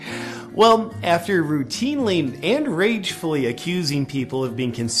Well, after routinely and ragefully accusing people of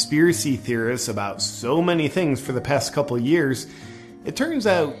being conspiracy theorists about so many things for the past couple years, it turns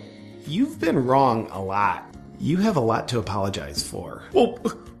out you've been wrong a lot. You have a lot to apologize for. Well,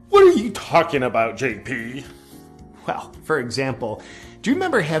 what are you talking about, JP? Well, for example, do you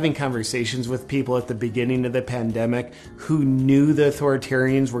remember having conversations with people at the beginning of the pandemic who knew the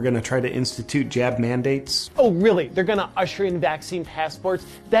authoritarians were going to try to institute jab mandates? Oh, really? They're going to usher in vaccine passports?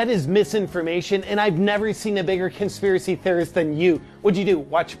 That is misinformation, and I've never seen a bigger conspiracy theorist than you. What'd you do,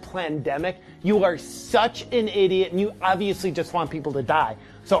 watch Plandemic? You are such an idiot, and you obviously just want people to die.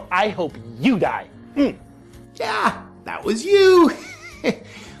 So I hope you die. Yeah, that was you.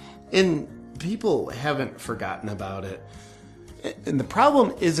 And people haven't forgotten about it. And the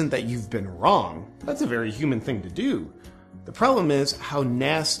problem isn't that you've been wrong. That's a very human thing to do. The problem is how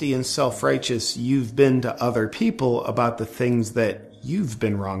nasty and self-righteous you've been to other people about the things that you've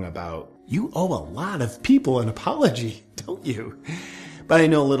been wrong about. You owe a lot of people an apology, don't you? But I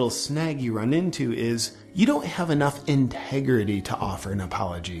know a little snag you run into is you don't have enough integrity to offer an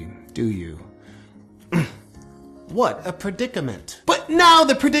apology, do you? What a predicament. But now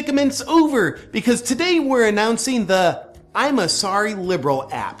the predicament's over, because today we're announcing the I'm a Sorry Liberal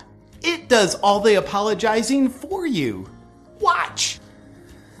app. It does all the apologizing for you. Watch.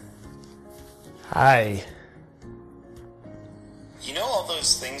 Hi. You know all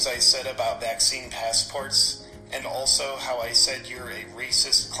those things I said about vaccine passports? And also how I said you're a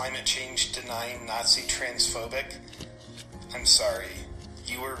racist, climate change denying, Nazi transphobic? I'm sorry.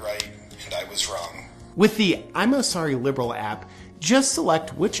 You were right, and I was wrong. With the I'm a Sorry Liberal app, just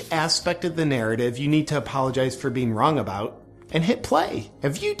select which aspect of the narrative you need to apologize for being wrong about, and hit play.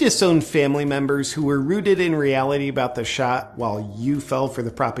 Have you disowned family members who were rooted in reality about the shot while you fell for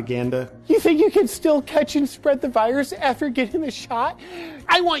the propaganda? You think you can still catch and spread the virus after getting the shot?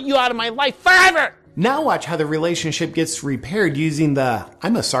 I want you out of my life forever! Now watch how the relationship gets repaired using the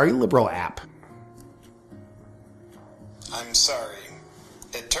I'm a Sorry Liberal app. I'm sorry.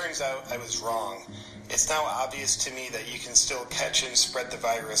 It turns out I was wrong. It's now obvious to me that you can still catch and spread the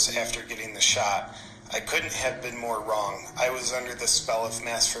virus after getting the shot. I couldn't have been more wrong. I was under the spell of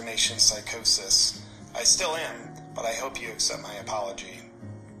mass formation psychosis. I still am, but I hope you accept my apology.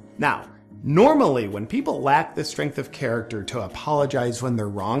 Now, normally when people lack the strength of character to apologize when they're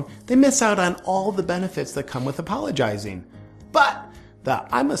wrong, they miss out on all the benefits that come with apologizing. But the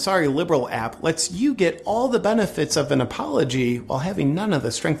I'm a Sorry Liberal app lets you get all the benefits of an apology while having none of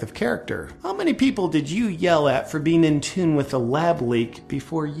the strength of character. How many people did you yell at for being in tune with a lab leak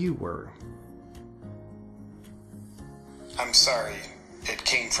before you were? I'm sorry. It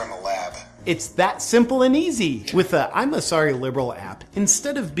came from a lab. It's that simple and easy. With the I'm a Sorry Liberal app,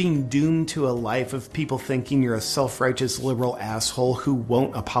 instead of being doomed to a life of people thinking you're a self-righteous liberal asshole who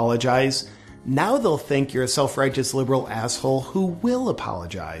won't apologize, now they'll think you're a self-righteous liberal asshole who will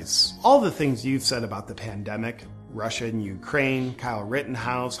apologize. All the things you've said about the pandemic, Russia and Ukraine, Kyle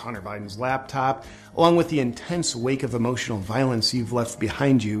Rittenhouse, Hunter Biden's laptop, along with the intense wake of emotional violence you've left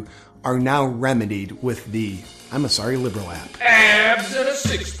behind you, are now remedied with the I'm a Sorry Liberal app. Abs in a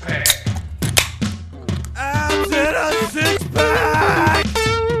six-pack. Abs in a six-pack.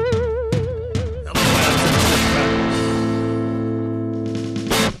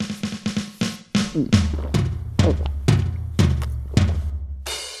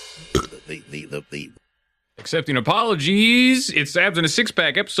 Accepting apologies. It's Abs in a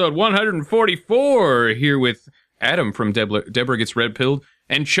Six-Pack, episode 144. Here with Adam from Deborah Gets Red Pilled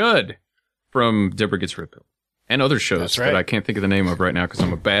and Chud from Deborah Gets Red Pilled. And other shows that I can't think of the name of right now because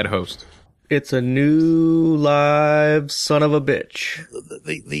I'm a bad host. It's a new live son of a bitch.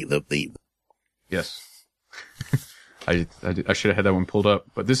 Yes. I should have had that one pulled up,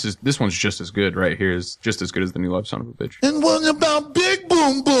 but this one's just as good right here. Is just as good as the new live son of a bitch. And what about big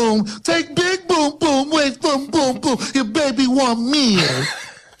boom boom? Take big boom boom, wait boom boom boom. Your baby want meal,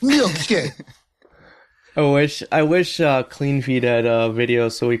 milkshake. I wish Clean Feed had a video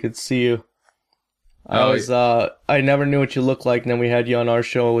so we could see you. I never knew what you looked like, and then we had you on our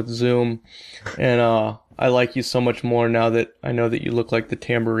show with Zoom, and I like you so much more now that I know that you look like the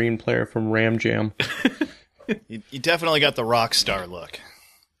tambourine player from Ram Jam. You definitely got the rock star look.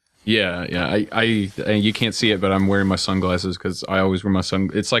 Yeah. I you can't see it, but I'm wearing my sunglasses because I always wear my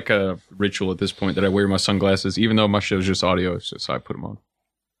It's like a ritual at this point that I wear my sunglasses, even though my show's just audio. So I put them on.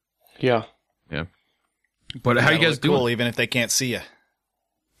 Yeah. But how you guys doing? Cool, even if they can't see you.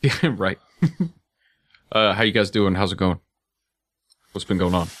 Yeah, right. How you guys doing? How's it going? What's been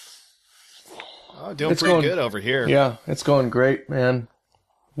going on? Oh, doing pretty good over here. Yeah, it's going great, man.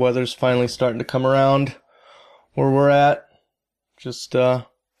 Weather's finally starting to come around where we're at. Just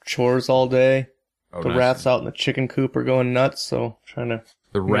chores all day. Oh, The nice. rats out in the chicken coop are going nuts, so trying to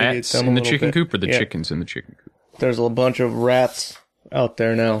The mitigate rats them a in the little chicken bit. coop or the Yeah. chickens in the chicken coop? There's a bunch of rats out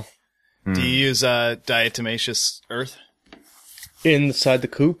there now Do you use diatomaceous earth? inside the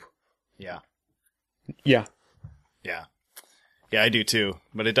coop. Yeah. Yeah. Yeah. Yeah, I do too,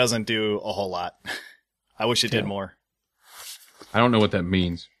 but it doesn't do a whole lot. I wish it did more. I don't know what that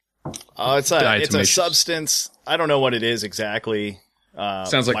means. It's a Diatomaceous. substance. I don't know what it is exactly.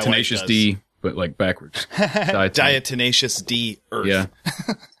 Sounds like my wife Tenacious does. D, but like backwards. Diatomaceous. Diatomaceous D earth. Yeah.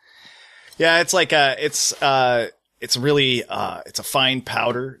 Yeah, it's like it's really it's a fine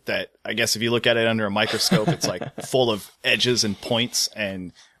powder that I guess if you look at it under a microscope, it's like full of edges and points,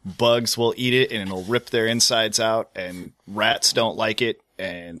 and bugs will eat it and it'll rip their insides out, and rats don't like it,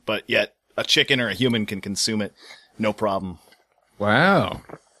 but yet a chicken or a human can consume it, no problem. Wow.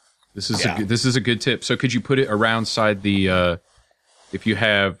 This is a good tip. So could you put it around side the if you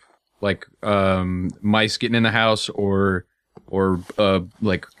have like mice getting in the house or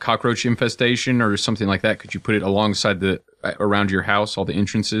like cockroach infestation or something like that, could you put it alongside around your house, all the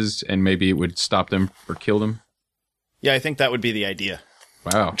entrances, and maybe it would stop them or kill them? Yeah, I think that would be the idea.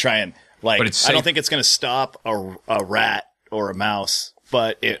 Wow. Try and like But it's I don't safe. think it's going to stop a rat or a mouse,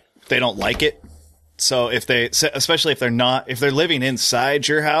 but they don't like it. So especially if they're living inside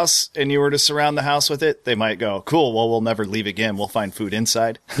your house and you were to surround the house with it, they might go, cool, well, we'll never leave again. We'll find food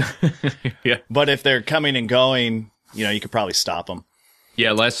inside. Yeah. But if they're coming and going, you could probably stop them.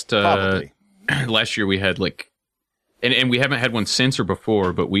 Yeah, Probably. last year we had like, and we haven't had one since or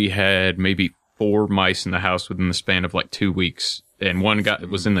before, but we had maybe 4 mice in the house within the span of like 2 weeks. And one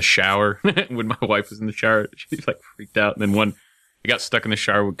was in the shower when my wife was in the shower. She like freaked out. And then one, it got stuck in the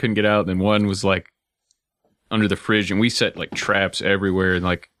shower. We couldn't get out. And then one was like under the fridge, and we set like traps everywhere, and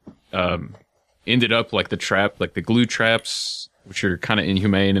like ended up like the glue traps, which are kind of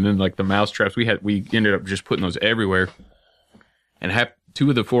inhumane, and then like the mouse traps we ended up just putting those everywhere. And 2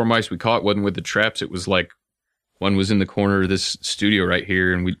 of the 4 mice we caught wasn't with the traps. It was like one was in the corner of this studio right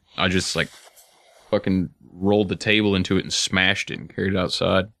here, and I just like fucking rolled the table into it and smashed it and carried it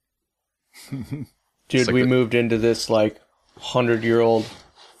outside. Dude, like we the- moved into this like 100-year-old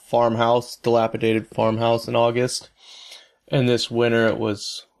farmhouse, dilapidated farmhouse in August. And this winter it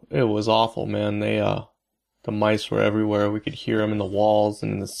was awful, man. The mice were everywhere. We could hear them in the walls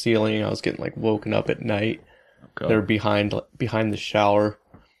and in the ceiling. I was getting like woken up at night. God. They're behind the shower.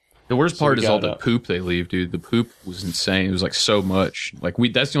 The worst part we is all got the poop they leave, dude. The poop was insane. It was like so much. Like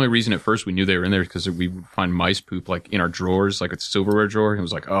that's the only reason at first we knew they were in there, because we would find mice poop like in our drawers, like a silverware drawer. And it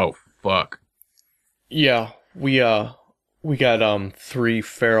was like, oh fuck. Yeah, we got 3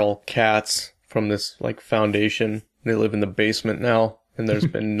 feral cats from this like foundation. They live in the basement now, and there's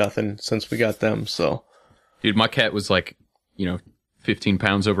been nothing since we got them. So, Dude, my cat was like, 15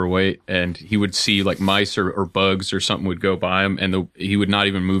 pounds overweight, and he would see like mice or bugs or something would go by him, and he would not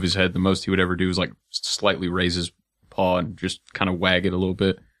even move his head. The most he would ever do was like slightly raise his paw and just kind of wag it a little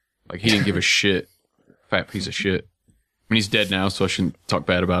bit. Like he didn't give a shit. Fat piece of shit. I mean, he's dead now, so I shouldn't talk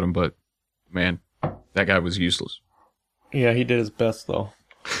bad about him, but man, that guy was useless. yeah, he did his best though.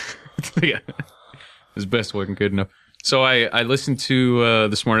 Yeah. His best wasn't good enough. So I listened to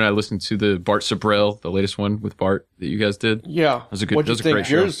this morning. I listened to the Bart Sabrell, the latest one with Bart that you guys did. Yeah, was a good- What'd that was you a great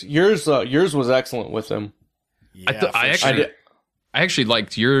think? show. Yours was excellent with him. Yeah, I actually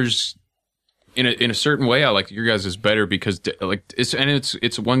liked yours in a certain way. I liked your guys' better because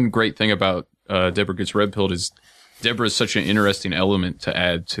it's one great thing about Deborah Gets Red Pilled is Deborah is such an interesting element to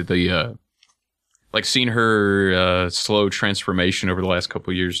add to the like seeing her slow transformation over the last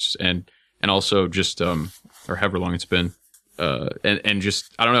couple of years and also just or however long it's been and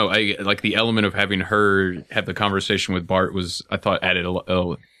just I don't know, I like the element of having her have the conversation with Bart was I thought added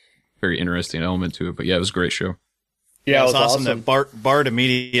a very interesting element to it. But yeah, it was a great show. Yeah, it was awesome that Bart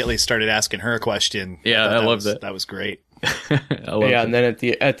immediately started asking her a question. Yeah, I loved it. That was great. I loved it. And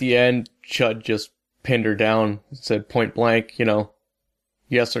then at the end, Chud just pinned her down and said point blank,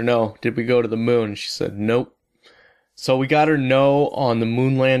 yes or no, did we go to the moon? She said nope. So we got her no on the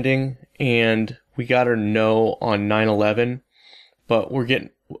moon landing, and we got her no on 9/11. But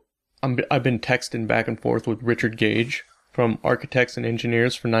I've been texting back and forth with Richard Gage from Architects and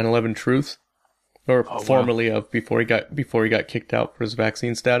Engineers for 9/11 Truth, or formerly of before he got kicked out for his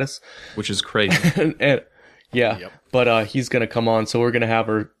vaccine status. Which is crazy. But he's gonna come on, so we're gonna have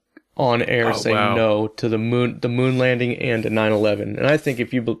her on air saying no to the moon landing and to 9/11. And I think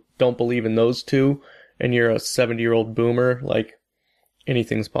if you don't believe in those two, and you're a 70-year-old boomer, like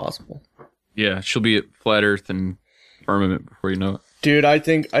anything's possible. Yeah, she'll be at Flat Earth and Firmament before you know it. Dude, I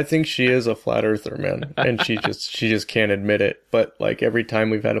think she is a flat earther, man, and she just can't admit it. But like every time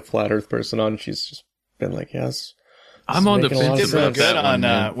we've had a flat Earth person on, she's just been like, "Yes." I'm on the making a lot fence of about sense. Good that on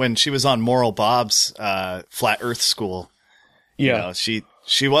one. when she was on Moral Bob's Flat Earth School. Yeah, You know,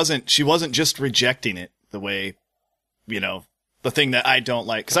 she wasn't just rejecting it the way, the thing that I don't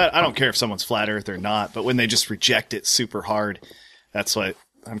like, because I don't care if someone's flat Earth or not, but when they just reject it super hard, that's what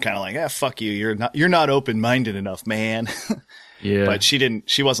I'm kind of like. Fuck you. You're not open minded enough, man. Yeah. But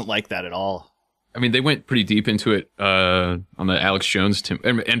she wasn't like that at all. I mean, they went pretty deep into it on the Alex Jones,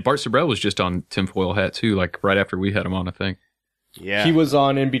 and Bart Sabrell was just on tinfoil hat too, like right after we had him on, I think. Yeah, he was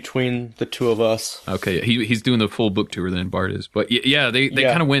on in between the two of us. Okay, he's doing the full book tour then, Bart is. But yeah, they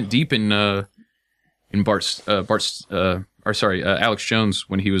kind of went deep in Alex Jones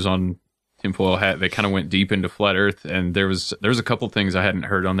when he was on tinfoil hat. They kind of went deep into flat Earth, and there's a couple things I hadn't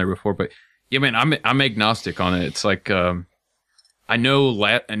heard on there before. But yeah, man, I'm agnostic on it. It's like I know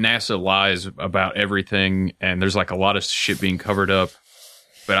NASA lies about everything, and there's like a lot of shit being covered up,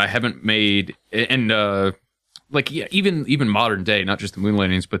 but I haven't made even modern day, not just the moon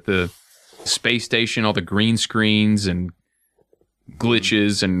landings, but the space station, all the green screens and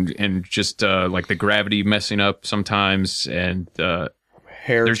glitches and just like the gravity messing up sometimes, and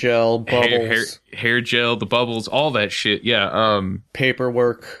Hair gel, bubbles, hair gel, the bubbles, all that shit. Yeah.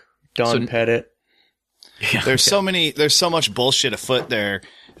 Paperwork, Don Pettit. Yeah, there's so much bullshit afoot there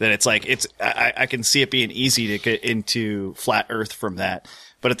that it's like I can see it being easy to get into flat Earth from that,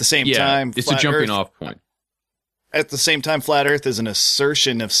 but at the same time, it's a jumping off point. At the same time, flat Earth is an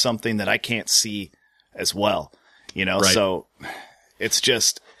assertion of something that I can't see as well, Right. So it's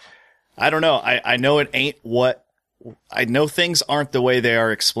just, I don't know. I know it ain't what. I know things aren't the way they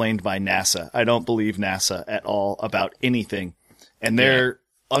are explained by NASA. I don't believe NASA at all about anything, and they're.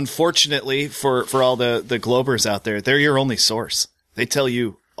 Unfortunately, for all the Globers out there, they're your only source. They tell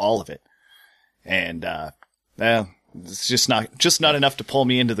you all of it. And, it's just not enough to pull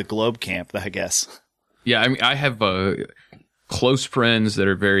me into the Globe camp, I guess. Yeah. I mean, I have, close friends that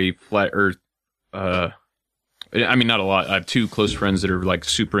are very flat Earth. I mean, not a lot. I have two close friends that are like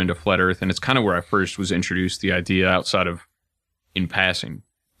super into flat Earth. And it's kind of where I first was introduced to the idea outside of in passing,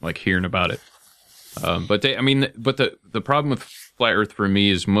 like hearing about it. But the problem with flat Earth for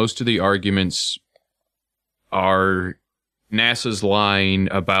me is most of the arguments are NASA's lying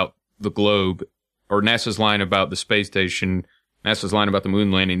about the globe, or NASA's lying about the space station, NASA's lying about the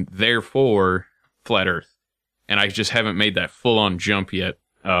moon landing, therefore flat Earth. And I just haven't made that full on jump yet.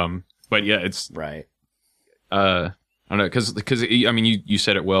 But yeah, it's right. I don't know, because I mean you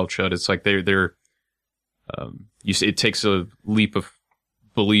said it well, Chud. It's like they're it takes a leap of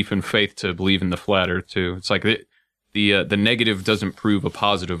belief and faith to believe in the flat Earth too. It's like the negative doesn't prove a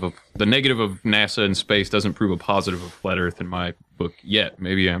positive of the negative of NASA and space doesn't prove a positive of flat Earth in my book yet.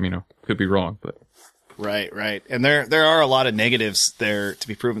 Maybe could be wrong, but right. And there are a lot of negatives there to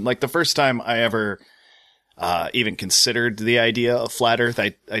be proven. Like the first time I ever even considered the idea of flat Earth,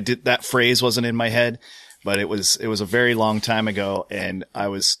 I did, that phrase wasn't in my head, but it was a very long time ago, and I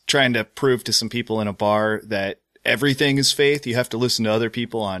was trying to prove to some people in a bar that everything is faith. You have to listen to other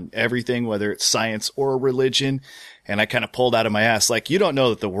people on everything, whether it's science or religion. And I kind of pulled out of my ass, like, you don't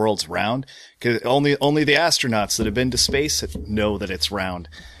know that the world's round, because only the astronauts that have been to space know that it's round.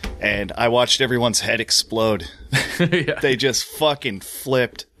 And I watched everyone's head explode. Yeah. They just fucking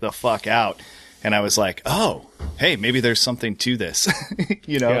flipped the fuck out. And I was like, oh, hey, maybe there's something to this,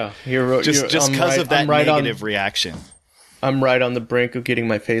 Yeah, just because of that negative reaction. I'm right on the brink of getting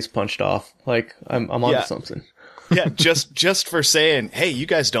my face punched off. Like I'm onto something. Yeah, just for saying, hey, you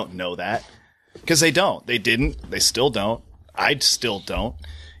guys don't know that. Because they don't. They didn't. They still don't. I still don't.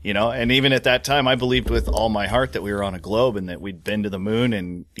 And even at that time, I believed with all my heart that we were on a globe and that we'd been to the moon.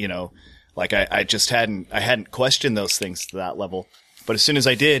 And, like I just hadn't questioned those things to that level. But as soon as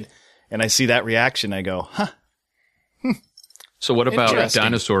I did, and I see that reaction, I go, huh. So what about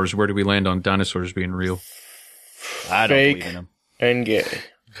dinosaurs? Where do we land on dinosaurs being real? I don't Fake believe in them. And gay.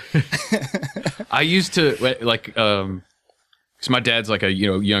 I used to because my dad's like a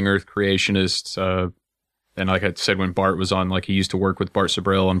young Earth creationist, and like I said, when Bart was on, like he used to work with Bart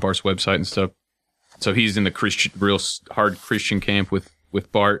Sabrell on Bart's website and stuff. So he's in the real hard Christian camp with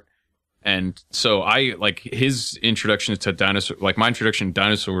Bart, and so I like his introduction to dinosaurs, like my introduction to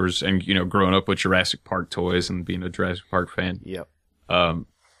dinosaurs, and growing up with Jurassic Park toys and being a Jurassic Park fan. Yep.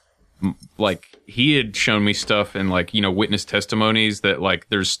 Like he had shown me stuff and like witness testimonies that like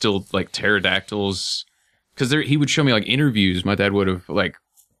there's still like pterodactyls. Because he would show me like interviews. My dad would have like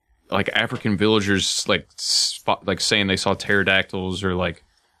African villagers like saying they saw pterodactyls or like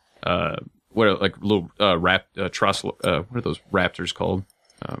what are, like little what are those raptors called?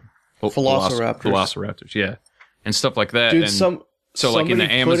 Velociraptors. Yeah, and stuff like that. Dude, And so like in the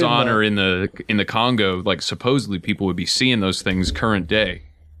somebody Amazon put or in the Congo, like supposedly people would be seeing those things current day.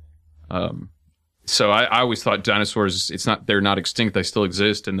 So I always thought dinosaurs, they're not extinct, they still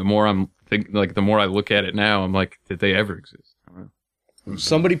exist. And the more the more I look at it now, I'm like, did they ever exist? I don't know.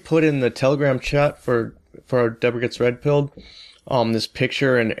 Somebody put in the Telegram chat for Deborah Gets Red Pilled, this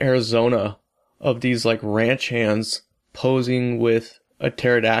picture in Arizona of these like ranch hands posing with a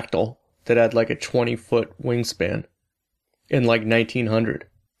pterodactyl that had like a 20-foot wingspan in like 1900.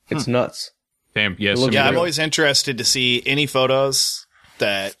 It's nuts. Damn, yes. Yeah, I'm always interested to see any photos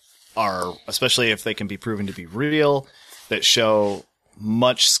that are, especially if they can be proven to be real, that show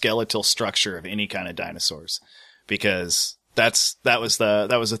much skeletal structure of any kind of dinosaurs, because that was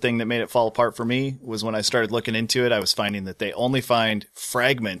the thing that made it fall apart for me. Was when I started looking into it, I was finding that they only find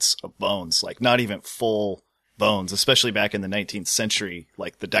fragments of bones, like not even full bones, especially back in the 19th century,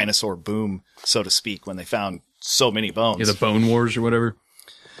 like the dinosaur boom, so to speak, when they found so many bones. Yeah, the Bone Wars or whatever.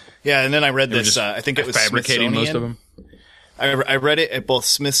 Yeah, and then I read this, I think it was fabricating Smithsonian. most of them. I read it at both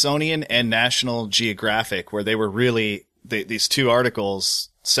Smithsonian and National Geographic, where they were really, these two articles,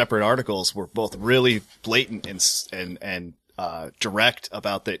 separate articles, were both really blatant and direct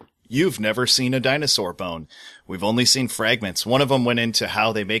about that. You've never seen a dinosaur bone. We've only seen fragments. One of them went into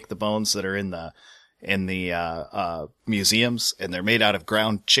how they make the bones that are in the museums, and they're made out of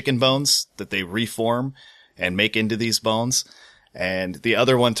ground chicken bones that they reform and make into these bones. And the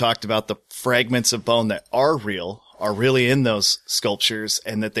other one talked about the fragments of bone that are really in those sculptures,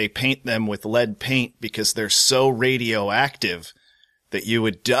 and that they paint them with lead paint because they're so radioactive that you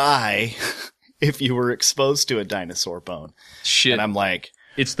would die if you were exposed to a dinosaur bone. Shit. And I'm like,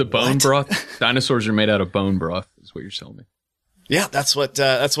 it's the bone broth. Dinosaurs are made out of bone broth, is what you're telling me. Yeah, that's what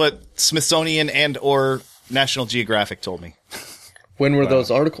Smithsonian and or National Geographic told me. When were those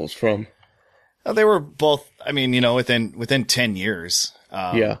articles from? They were both, I mean, within 10 years.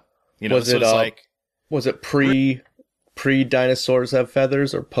 Yeah. Was it pre-dinosaurs have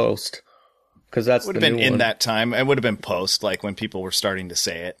feathers or post? Because that's would have been in that time. It would have been post, like when people were starting to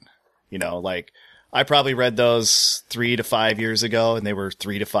say it. Like I probably read those 3 to 5 years ago, and they were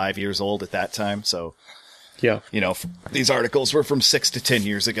 3 to 5 years old at that time. So, yeah, these articles were from 6 to 10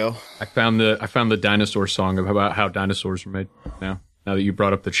 years ago. I found the dinosaur song about how dinosaurs were made. Now that you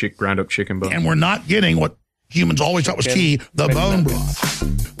brought up the ground up chicken bone, And we're not getting what humans always thought was key: the bone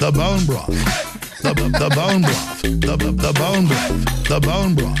broth, the bone broth, the bone broth, the bone broth, the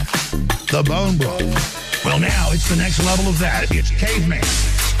bone broth, the bone broth. Well, now it's the next level of that. It's caveman.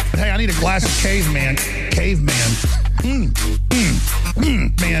 Hey, I need a glass of caveman.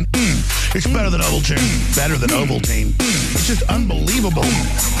 Man, it's better than Ovaltine. Better than Ovaltine. It's just unbelievable.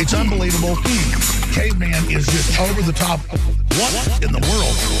 It's unbelievable. Caveman is just over the top. What in the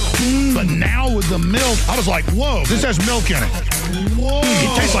world? But now with the milk, I was like, whoa, this has milk in it. Whoa.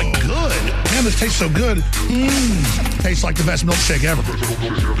 It tastes like good. Man, this tastes so good. Tastes like the best milkshake ever.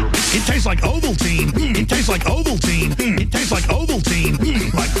 It tastes like Ovaltine. It tastes like Ovaltine. It tastes like Ovaltine.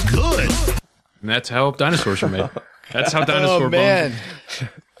 Like good. And that's how dinosaurs are made. That's how dinosaur bones.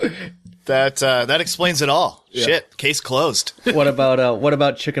 That explains it all. Yeah. Shit, case closed. What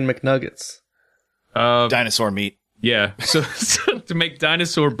about chicken McNuggets? Dinosaur meat. Yeah. So to make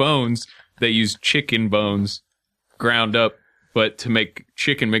dinosaur bones, they use chicken bones ground up, but to make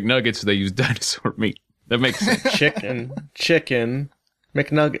chicken McNuggets, they use dinosaur meat. That makes sense. Chicken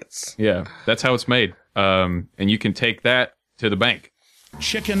McNuggets. Yeah, that's how it's made. And you can take that to the bank.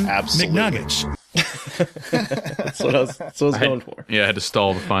 Chicken McNuggets. That's what I was going for. Yeah, I had to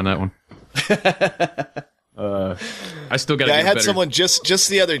stall to find that one. I still got to I had better. someone just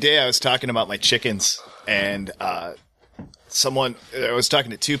the other day, I was talking about my chickens, and I was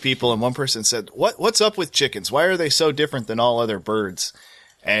talking to two people, and one person said, what's up with chickens? Why are they so different than all other birds?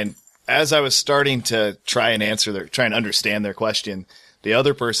 And as I was starting to try and understand their question, the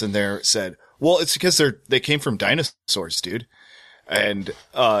other person there said, well, it's because they came from dinosaurs, dude. And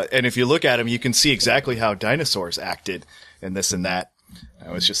if you look at them, you can see exactly how dinosaurs acted and this and that.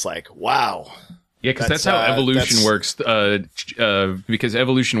 I was just like, wow. Yeah, because that's how evolution works. Because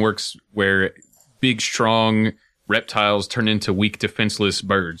evolution works where big, strong reptiles turn into weak, defenseless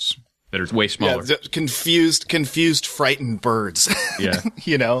birds that are way smaller. Yeah, confused, frightened birds. Yeah.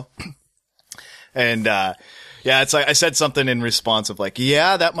 And it's like I said something in response of like,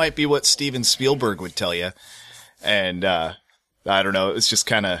 yeah, that might be what Steven Spielberg would tell you. And I don't know. It's just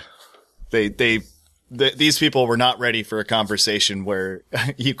kind of these people were not ready for a conversation where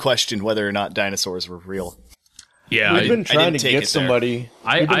you questioned whether or not dinosaurs were real. Yeah, We've been trying to take get it somebody.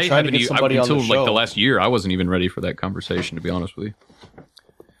 I we've been trying to haven't get somebody on until the show. like the last year. I wasn't even ready for that conversation, to be honest with you.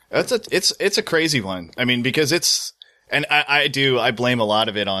 It's a crazy one. I mean, because I blame a lot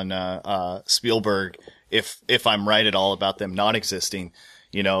of it on Spielberg if I'm right at all about them not existing.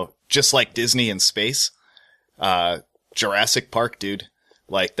 You know, just like Disney in space, Jurassic Park, dude.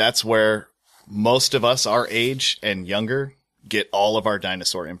 Like that's where most of us our age and younger get all of our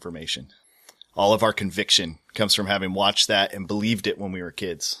dinosaur information. All of our conviction comes from having watched that and believed it when we were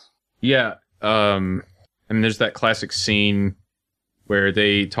kids. Yeah. I mean, there's that classic scene where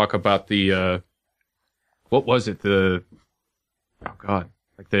they talk about the, what was it? And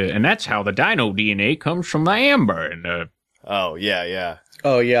that's how the dino DNA comes from the amber. And, Oh, yeah.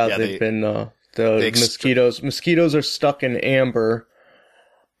 Oh yeah, Yeah, they've been the mosquitoes. Mosquitoes are stuck in amber,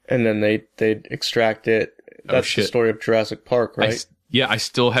 and then they extract it. That's the story of Jurassic Park, right? I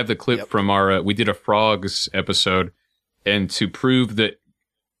still have the clip from our. We did a frogs episode, and to prove that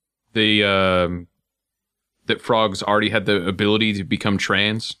that frogs already had the ability to become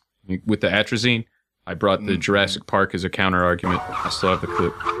trans with the atrazine, I brought the Jurassic Park as a counter argument. I still have the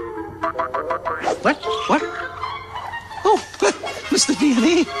clip. What? Oh, Mr.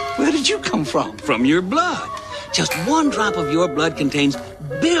 DNA, where did you come from? From your blood. Just one drop of your blood contains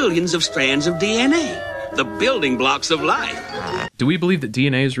billions of strands of DNA, the building blocks of life. Do we believe that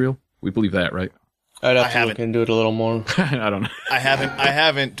DNA is real? We believe that, right? I'd have to look into it a little more. I don't know. I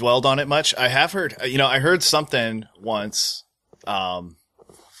haven't dwelled on it much. I have heard, I heard something once,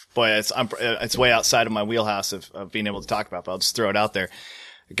 boy, it's way outside of my wheelhouse of being able to talk about, but I'll just throw it out there.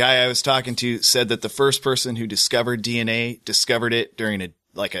 The guy I was talking to said that the first person who discovered DNA discovered it during a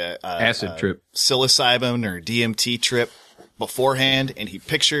acid trip, psilocybin or DMT trip beforehand, and he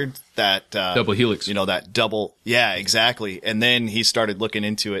pictured that double helix. That double. Yeah, exactly. And then he started looking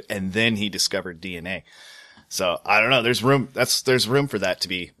into it, and then he discovered DNA. So I don't know. There's room for that to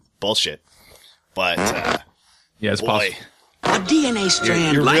be bullshit. But yeah, it's possible. A DNA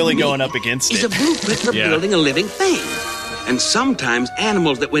strand you're like really me going up against is it. a blueprint for building a living thing. And sometimes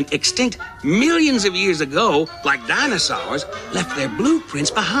animals that went extinct millions of years ago, like dinosaurs, left their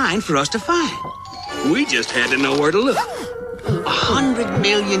blueprints behind for us to find. We just had to know where to look. 100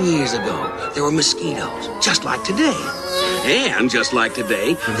 million years ago, there were mosquitoes, just like today. And just like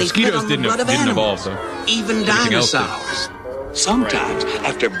today, they fed on the blood of animals, even dinosaurs. Sometimes,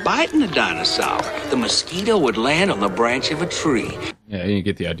 after biting a dinosaur, the mosquito would land on the branch of a tree. Yeah, you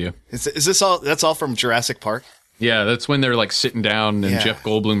get the idea. Is this all? That's all from Jurassic Park? Yeah, that's when they're like sitting down, and Jeff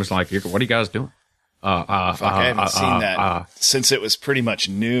Goldblum was like, "What are you guys doing?" I haven't seen that since it was pretty much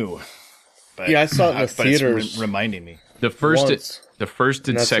new. But, yeah, I saw it in the theaters. It's reminding me. The first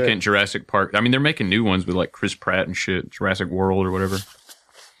and second Jurassic Park. I mean, they're making new ones with like Chris Pratt and shit, Jurassic World or whatever.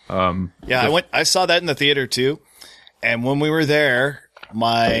 I saw that in the theater too. And when we were there,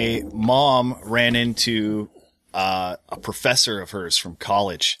 my mom ran into a professor of hers from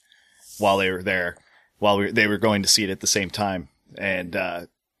college while they were there, they were going to see it at the same time. And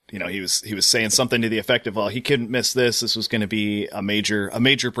he was saying something to the effect of, "Well, he couldn't miss this. This was going to be a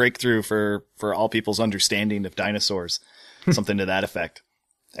major breakthrough for all people's understanding of dinosaurs," something to that effect.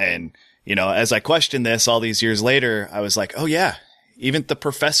 And as I questioned this all these years later, I was like, "Oh yeah, even the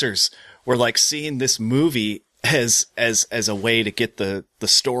professors were like seeing this movie as a way to get the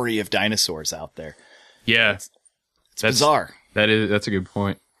story of dinosaurs out there." Yeah, it's bizarre. That's a good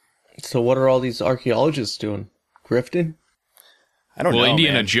point. So what are all these archaeologists doing? Grifting? I don't know. Well,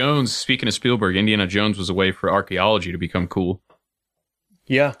 Indiana man. Jones, speaking of Spielberg, Indiana Jones was a way for archaeology to become cool.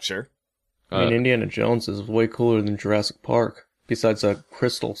 Yeah. Sure. I mean, Indiana Jones is way cooler than Jurassic Park, besides that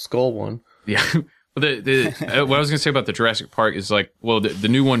crystal skull one. Yeah. What I was going to say about the Jurassic Park is like, well, the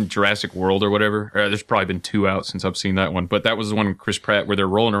new one, Jurassic World or whatever, there's probably been 2 out since I've seen that one, but that was the one with Chris Pratt where they're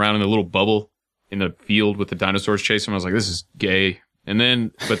rolling around in a little bubble in the field with the dinosaurs chasing them. I was like, this is gay. And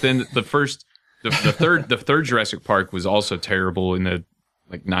then the third Jurassic Park was also terrible in the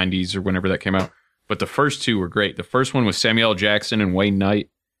like 90s or whenever that came out. But the first 2 were great. The first one was Samuel L. Jackson and Wayne Knight.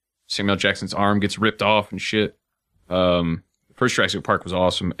 Samuel L. Jackson's arm gets ripped off and shit. First Jurassic Park was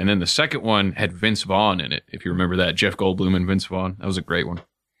awesome. And then the second one had Vince Vaughn in it, if you remember that. Jeff Goldblum and Vince Vaughn. That was a great one.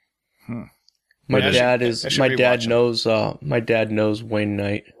 My dad knows Wayne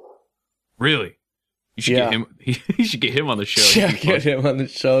Knight. Really? You should get him. You should get him on the show. Yeah, get him on the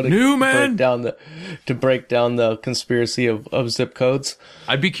show to break down the conspiracy of zip codes.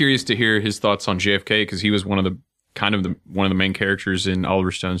 I'd be curious to hear his thoughts on JFK because he was one of the main characters in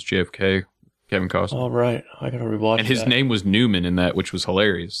Oliver Stone's JFK. Kevin Costner. All right, I gotta rewatch. And his name was Newman in that, which was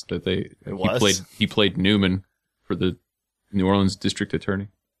hilarious. That he played Newman for the New Orleans district attorney.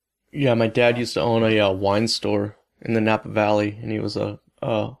 Yeah, my dad used to own a wine store in the Napa Valley, and he was a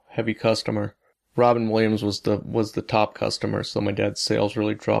heavy customer. Robin Williams was the top customer, so my dad's sales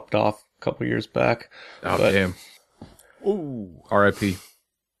really dropped off a couple years back. Oh, damn. Ooh. R.I.P.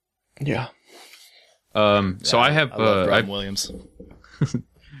 Yeah. So I have... I love Robin Williams.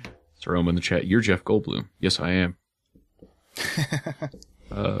 Jerome in the chat. You're Jeff Goldblum. Yes, I am.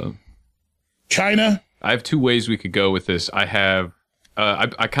 China. I have two ways we could go with this. I have...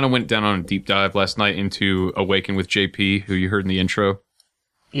 I kind of went down on a deep dive last night into Awaken with JP, who you heard in the intro.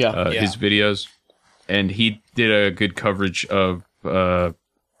 Yeah. His videos. And he did a good coverage of...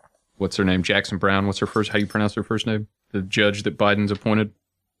 what's her name? Jackson Brown. What's her first... How do you pronounce her first name? The judge that Biden's appointed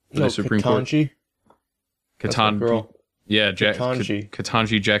to the Supreme Court. Ketanji. Yeah,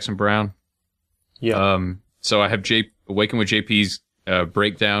 Ketanji Jackson Brown. Yeah. So I have Awaken with JP's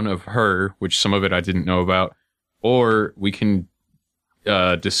breakdown of her, which some of it I didn't know about, or we can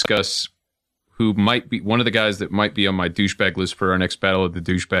discuss who might be one of the guys that might be on my douchebag list for our next battle of the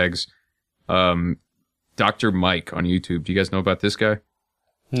douchebags. Dr. Mike on YouTube. Do you guys know about this guy?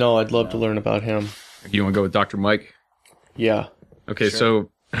 No, I'd love to learn about him. You want to go with Dr. Mike? Yeah. Okay, sure.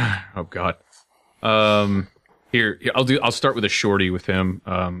 So, oh god. Here, I'll start with a shorty with him.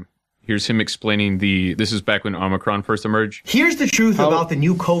 Here's him explaining this is back when Omicron first emerged. Here's the truth about the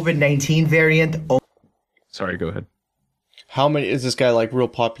new COVID-19 variant. Sorry, go ahead. How many is this guy like real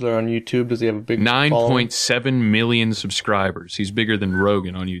popular on YouTube? Does he have a big 9.7 million subscribers. He's bigger than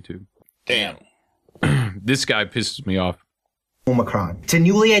Rogan on YouTube. Damn. This guy pisses me off. Omicron. It's a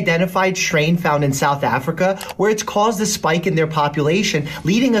newly identified strain found in South Africa where it's caused a spike in their population,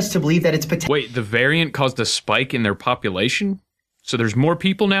 leading us to believe that it's potential. Wait, the variant caused a spike in their population? So there's more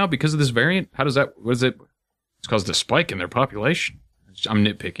people now because of this variant? How does that, what is it? It's caused a spike in their population. I'm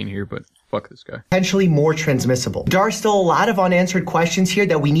nitpicking here, but fuck this guy. Potentially more transmissible. There are still a lot of unanswered questions here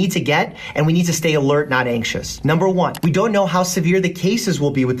that we need to get, and we need to stay alert, not anxious. Number one, we don't know how severe the cases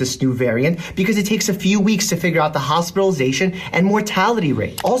will be with this new variant because it takes a few weeks to figure out the hospitalization and mortality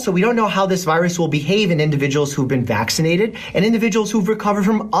rate. Also, we don't know how this virus will behave in individuals who've been vaccinated and individuals who've recovered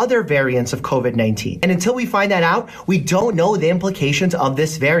from other variants of COVID-19. And until we find that out, we don't know the implications of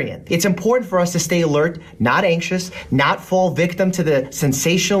this variant. It's important for us to stay alert, not anxious, not fall victim to the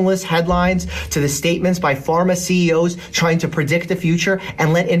sensationalist headlines, to the statements by pharma CEOs trying to predict the future,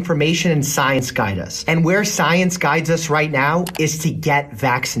 and let information and science guide us. And where science guides us right now is to get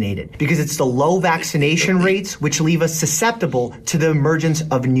vaccinated, because it's the low vaccination rates which leave us susceptible to the emergence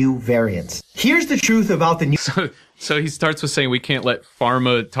of new variants. Here's the truth about the new... So he starts with saying we can't let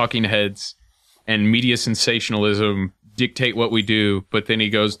pharma talking heads and media sensationalism dictate what we do, but then he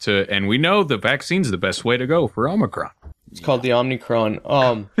goes to, and we know the vaccine's the best way to go for Omicron. It's called the Omicron.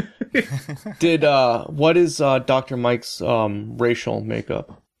 What is Dr. Mike's racial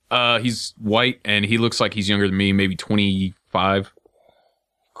makeup? He's white and he looks like he's younger than me, maybe 25.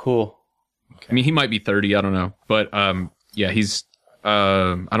 Cool. Okay. I mean, he might be 30, I don't know. But yeah, he's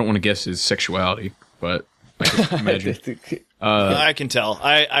I don't want to guess his sexuality, but I can imagine. I can tell.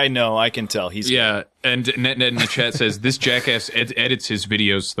 I know. I can tell. He's good. And Net in the chat says this jackass edits his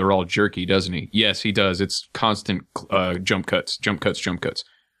videos so they're all jerky, doesn't he? Yes, he does. It's constant jump cuts.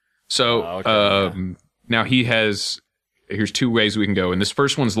 So now he has. Here's two ways we can go, and this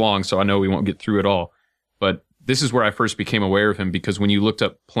first one's long, so I know we won't get through it all. But this is where I first became aware of him, because when you looked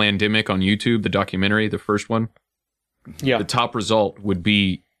up Plandemic on YouTube, the documentary, the first one, the top result would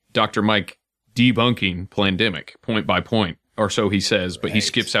be Dr. Mike debunking Plandemic point by point. Or so he says, but he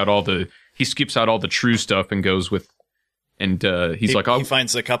skips out all the true stuff and goes with, and he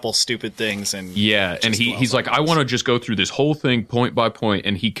finds a couple stupid things and he's like, I want to just go through this whole thing point by point,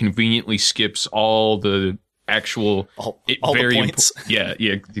 and he conveniently skips all the actual all the points. Yeah,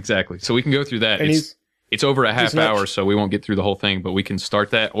 exactly. So we can go through that. And it's over a half hour, so we won't get through the whole thing, but we can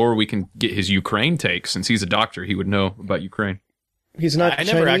start that, or we can get his Ukraine take. Since he's a doctor, he would know about Ukraine. He's not. I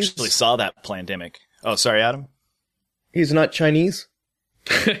never actually saw that Plandemic. Oh, sorry, Adam. He's not Chinese?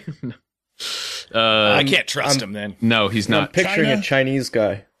 I can't trust him then. No, he's not. I'm picturing a Chinese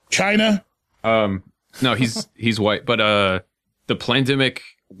guy. China? No, he's white. But the Plandemic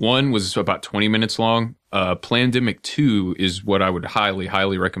 1 was about 20 minutes long. Plandemic 2 is what I would highly,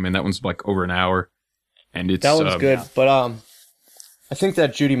 highly recommend. That one's like over an hour. And that one's good. Yeah. But I think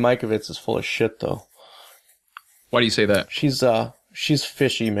that Judy Mikovits is full of shit, though. Why do you say that? She's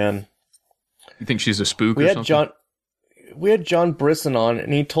fishy, man. You think she's a spook or something? We had John Brisson on,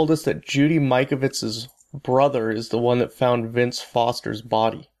 and he told us that Judy Mikovits' brother is the one that found Vince Foster's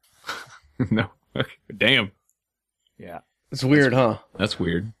body. No. Damn. Yeah. It's weird, huh? That's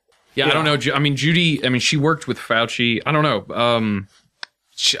weird. Yeah, I don't know. I mean, Judy, she worked with Fauci. I don't know.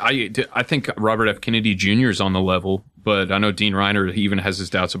 I think Robert F. Kennedy Jr. is on the level, but I know Dean Reiner, he even has his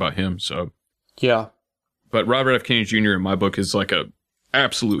doubts about him. So Yeah. But Robert F. Kennedy Jr. in my book is like a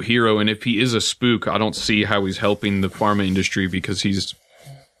absolute hero, and if he is a spook, I don't see how he's helping the pharma industry because he's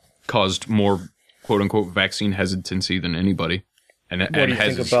caused more quote unquote vaccine hesitancy than anybody. And What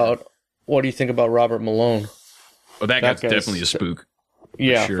do you think about Robert Malone? Oh, that guy's definitely a spook.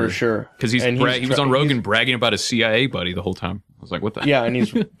 Yeah, for sure. Because he was on Rogan bragging about his CIA buddy the whole time. I was like, what the? Yeah, and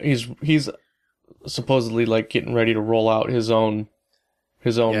he's supposedly like getting ready to roll out his own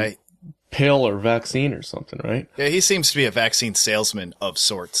pill or vaccine or something, right? Yeah, he seems to be a vaccine salesman of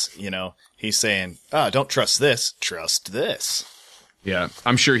sorts. He's saying, don't trust this, trust this. Yeah,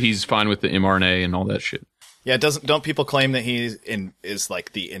 I'm sure he's fine with the mRNA and all that shit. Yeah, don't people claim that he is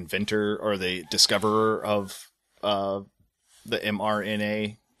like the inventor or the discoverer of the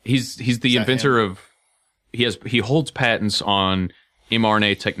mRNA? He's the inventor of. He holds patents on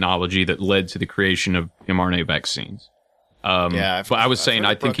mRNA technology that led to the creation of mRNA vaccines. But I was saying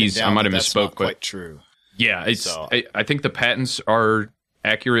I think I might have misspoke. But quite true. Yeah, I think the patents are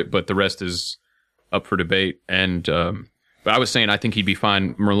accurate, but the rest is up for debate. And but I was saying I think he'd be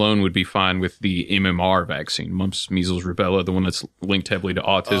fine. Malone would be fine with the MMR vaccine, mumps, measles, rubella, the one that's linked heavily to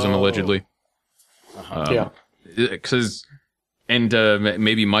autism, allegedly. Yeah, because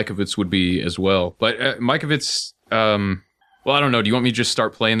maybe Mikovits would be as well. But Mikovits, well, I don't know. Do you want me to just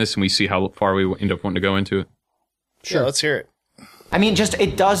start playing this and we see how far we end up wanting to go into it? Sure, yeah, let's hear it. I mean,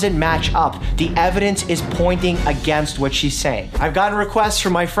 it doesn't match up. The evidence is pointing against what she's saying. I've gotten requests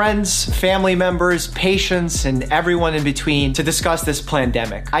from my friends, family members, patients, and everyone in between to discuss this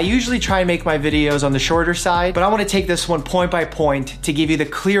pandemic. I usually try and make my videos on the shorter side, but I want to take this one point by point to give you the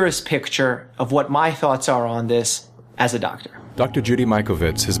clearest picture of what my thoughts are on this as a doctor. Dr. Judy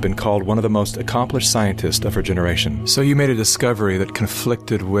Mikovits has been called one of the most accomplished scientists of her generation. So you made a discovery that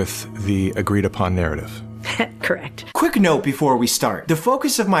conflicted with the agreed-upon narrative. Correct. Quick note before we start. The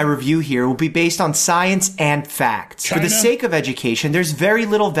focus of my review here will be based on science and facts. For the sake of education, there's very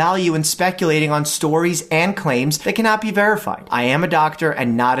little value in speculating on stories and claims that cannot be verified. I am a doctor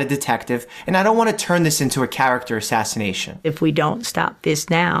and not a detective, and I don't want to turn this into a character assassination. If we don't stop this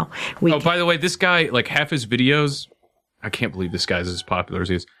now, by the way, this guy, like half his videos, I can't believe this guy's as popular as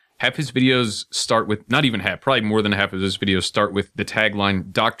he is. Half his videos start with, not even half, probably more than half of his videos start with the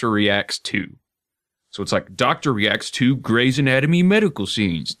tagline, Doctor Reacts To. So it's like, Doctor reacts to Grey's Anatomy medical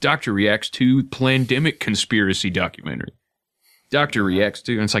scenes. Doctor reacts to pandemic conspiracy documentary. Doctor reacts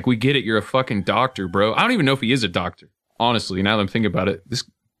to, and it's like, we get it, you're a fucking doctor, bro. I don't even know if he is a doctor. Honestly, now that I'm thinking about it,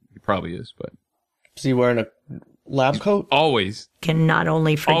 he probably is, but. Is he wearing a lab coat? Always. Can not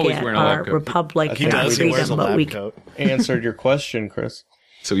only forget our republic and our freedom, but we answered your question, Chris.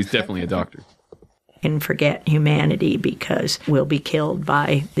 So he's definitely a doctor. Can forget humanity because we'll be killed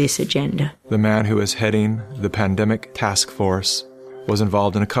by this agenda. The man who is heading the pandemic task force was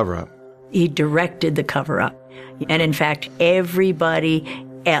involved in a cover-up. He directed the cover-up. And in fact, everybody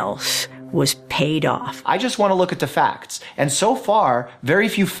else was paid off. I just want to look at the facts. And so far, very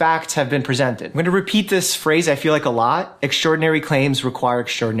few facts have been presented. I'm going to repeat this phrase I feel like a lot. Extraordinary claims require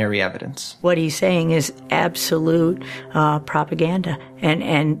extraordinary evidence. What he's saying is absolute propaganda.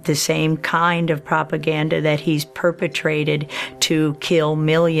 And the same kind of propaganda that he's perpetrated to kill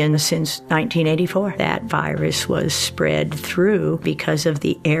millions since 1984. That virus was spread through because of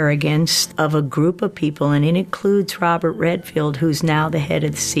the arrogance of a group of people, and it includes Robert Redfield, who's now the head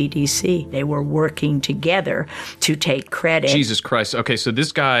of the CDC. They were working together to take credit. Jesus Christ. Okay, so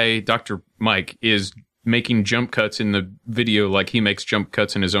this guy, Dr. Mike, is making jump cuts in the video like he makes jump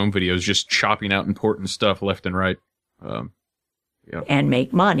cuts in his own videos, just chopping out important stuff left and right. Yep. And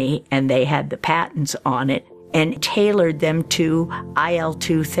make money, and they had the patents on it and tailored them to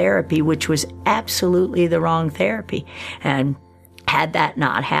IL-2 therapy, which was absolutely the wrong therapy. And had that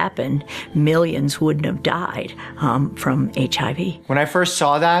not happened, millions wouldn't have died from HIV. When I first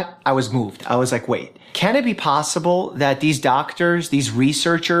saw that, I was moved. I was like, wait, can it be possible that these doctors, these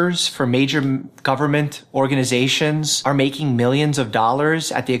researchers for major government organizations are making millions of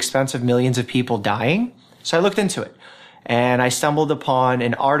dollars at the expense of millions of people dying? So I looked into it. And I stumbled upon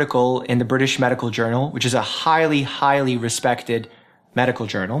an article in the British Medical Journal, which is a highly, highly respected medical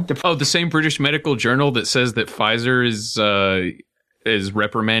journal. The same British Medical Journal that says that Pfizer is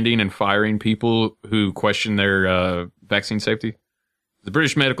reprimanding and firing people who question their vaccine safety. The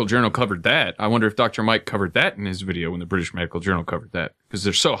British Medical Journal covered that. I wonder if Dr. Mike covered that in his video when the British Medical Journal covered that, because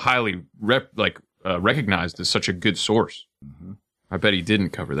they're so highly recognized as such a good source. Mm-hmm. I bet he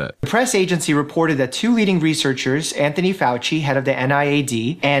didn't cover that. The press agency reported that two leading researchers, Anthony Fauci, head of the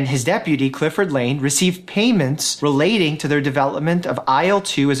NIAID, and his deputy, Clifford Lane, received payments relating to their development of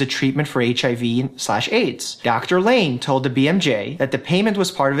IL-2 as a treatment for HIV/AIDS. Dr. Lane told the BMJ that the payment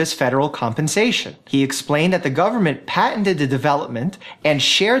was part of his federal compensation. He explained that the government patented the development and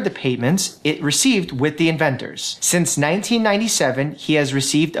shared the payments it received with the inventors. Since 1997, he has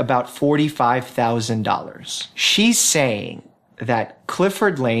received about $45,000. She's saying that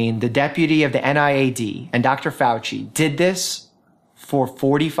Clifford Lane, the deputy of the NIAID, and Dr. Fauci did this for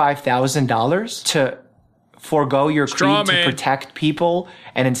 $45,000 to forego your creed to protect people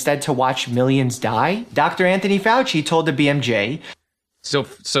and instead to watch millions die? Dr. Anthony Fauci told the BMJ. So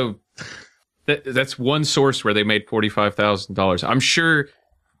that's one source where they made $45,000. I'm sure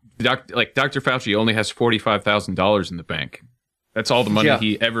Dr. Fauci only has $45,000 in the bank. That's all the money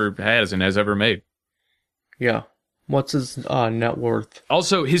he ever has and has ever made. Yeah. What's his net worth?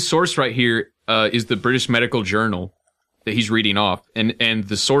 Also, his source right here is the British Medical Journal that he's reading off. And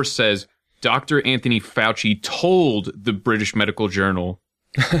the source says, Dr. Anthony Fauci told the British Medical Journal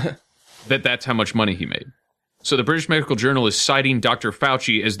that that's how much money he made. So the British Medical Journal is citing Dr.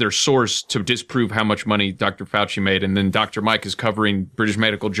 Fauci as their source to disprove how much money Dr. Fauci made. And then Dr. Mike is covering British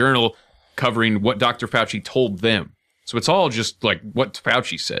Medical Journal, covering what Dr. Fauci told them. So it's all just like what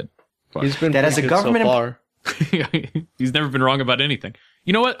Fauci said. He's been that as a government so far. He's never been wrong about anything.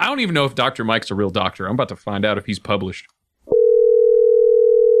 You know what? I don't even know if Dr. Mike's a real doctor. I'm about to find out if he's published.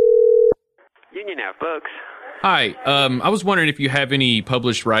 Union Out Books. Hi. I was wondering if you have any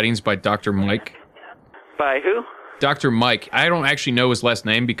published writings by Dr. Mike. By who? Dr. Mike. I don't actually know his last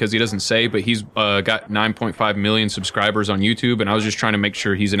name because he doesn't say, but he's got 9.5 million subscribers on YouTube, and I was just trying to make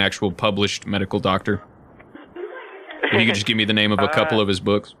sure he's an actual published medical doctor. If you could just give me the name of a couple of his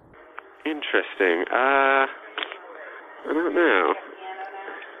books. Interesting. I don't know.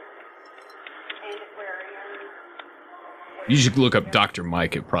 You should look up Dr.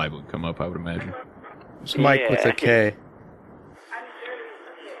 Mike. It probably would come up, I would imagine. It's Mike with a K.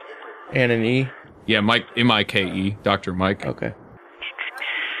 And an E? Yeah, Mike, M-I-K-E, Dr. Mike. Okay.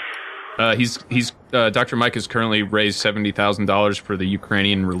 Dr. Mike has currently raised $70,000 for the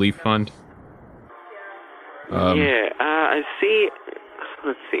Ukrainian Relief Fund. I see.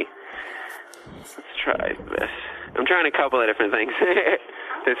 Let's see. Let's try this. I'm trying a couple of different things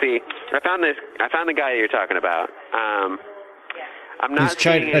to see. I found the guy you're talking about. I'm not.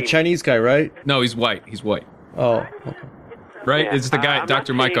 He's a Chinese guy, right? No, he's white. He's white. Oh, okay. Right? Yeah. It's the guy,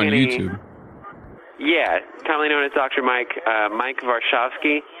 Dr. Mike on YouTube. Yeah, commonly known as Dr. Mike, Mike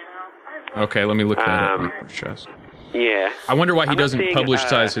Varshavsky. Okay, let me look that up. Yeah. I wonder why he doesn't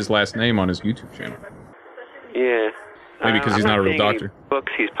publicize his last name on his YouTube channel. Yeah. Maybe because he's not a real doctor.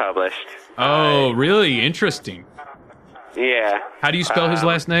 Books he's published. Oh, really? Interesting. Yeah. How do you spell his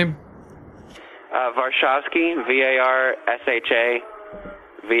last name? Varshavsky,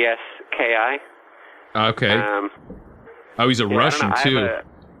 Varshavski. Okay. He's a Russian, too.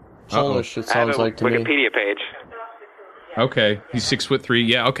 Polish, it sounds like to me. Wikipedia page. Okay. He's 6'3".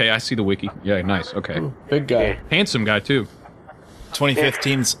 Yeah, okay, I see the wiki. Yeah, nice. Okay. Ooh, big guy. Yeah. Handsome guy, too.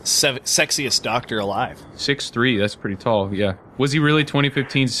 2015's sexiest doctor alive. 6'3", that's pretty tall, yeah. Was he really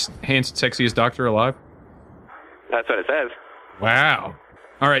 2015's sexiest doctor alive? That's what it says. Wow.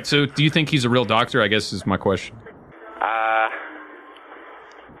 All right, so do you think he's a real doctor, I guess is my question.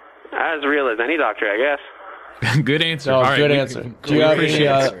 As real as any doctor, I guess. Good answer. No, all right, good answer. Do you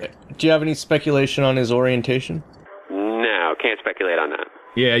have any speculation on his orientation? No, can't speculate on that.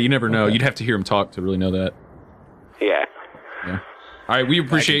 Yeah, you never know. Okay. You'd have to hear him talk to really know that. Yeah. All right, we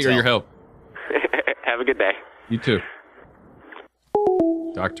appreciate your help. Have a good day. You too.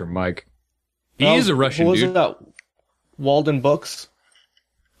 Dr. Mike. He is a Russian dude. What was that? Walden Books?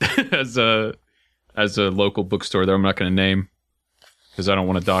 as a local bookstore that I'm not going to name because I don't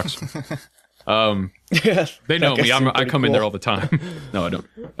want to dox. They know me. I come in there all the time. No, I don't.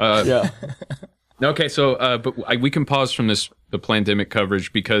 Yeah. Okay, so but we can pause from the pandemic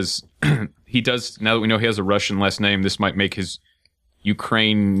coverage because he does. Now that we know he has a Russian last name, this might make his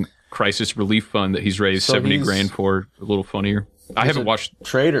Ukraine crisis relief fund that he's raised $70,000 for a little funnier. I haven't watched.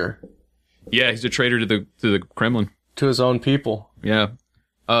 Traitor. Yeah, he's a traitor to the Kremlin, to his own people. Yeah.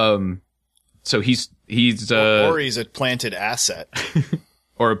 So he's or he's a planted asset.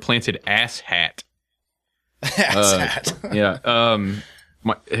 Or a planted ass hat. Ass hat. Yeah.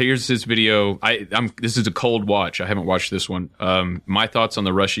 Here's his video. This is a cold watch. I haven't watched this one. My thoughts on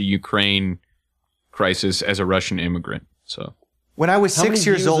the Russia-Ukraine crisis as a Russian immigrant. So when I was 6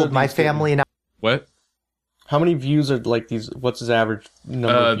 years old, my family and I. What? How many views are like these? What's his average number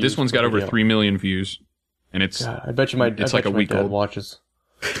of views? This one's got over 3 million views. and it's God, I bet you my it's like a week old. Watches.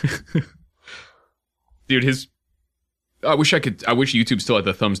 Dude, I wish YouTube still had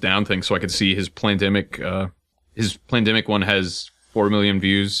the thumbs down thing so I could see his pandemic. His pandemic one has 4 million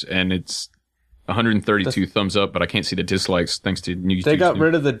views and it's 132 thumbs up, but I can't see the dislikes thanks to YouTube. They got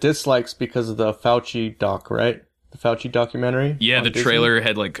rid of the dislikes because of the Fauci doc, right? The Fauci documentary. Yeah, the trailer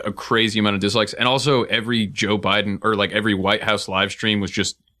had like a crazy amount of dislikes, and also every Joe Biden or like every White House live stream was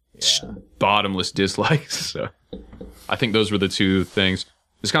just bottomless dislikes. So I think those were the two things.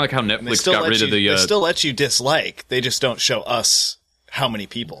 It's kind of like how Netflix got rid of the. They still let you dislike. They just don't show us how many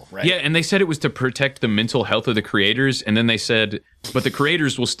people, right? Yeah, and they said it was to protect the mental health of the creators, and then they said, but the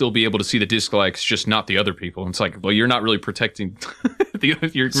creators will still be able to see the dislikes, just not the other people. And it's like, well, you're not really protecting.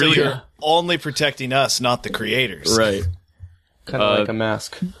 You're only protecting us, not the creators, right? Kind of like a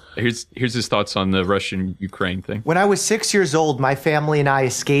mask. Here's his thoughts on the Russian-Ukraine thing. When I was 6 years old, my family and I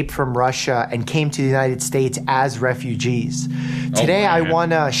escaped from Russia and came to the United States as refugees. Today, I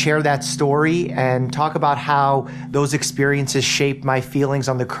want to share that story and talk about how those experiences shaped my feelings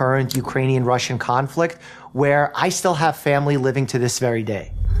on the current Ukrainian-Russian conflict, where I still have family living to this very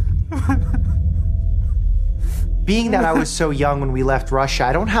day. Being that I was so young when we left Russia,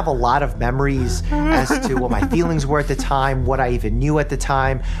 I don't have a lot of memories as to what my feelings were at the time, what I even knew at the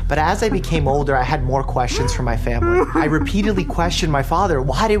time. But as I became older, I had more questions from my family. I repeatedly questioned my father,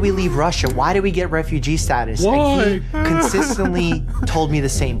 why did we leave Russia? Why did we get refugee status? Why? And he consistently told me the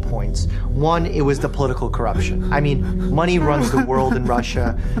same points. One, it was the political corruption. I mean, money runs the world in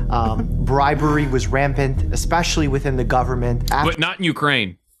Russia. Bribery was rampant, especially within the government. But not in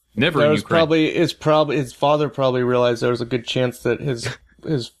Ukraine. Never in Ukraine. His father probably realized there was a good chance that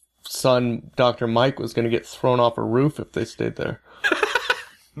his son, Dr. Mike, was going to get thrown off a roof if they stayed there.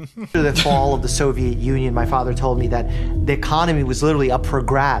 After the fall of the Soviet Union, my father told me that the economy was literally up for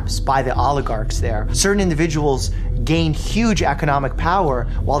grabs by the oligarchs there. Certain individuals gained huge economic power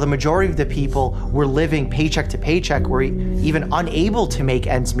while the majority of the people were living paycheck to paycheck, were even unable to make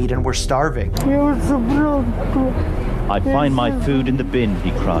ends meet and were starving. I find my food in the bin,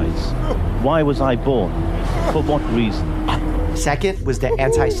 he cries. Why was I born? For what reason? Second was the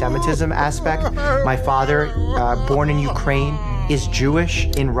anti-Semitism aspect. My father, born in Ukraine, is Jewish.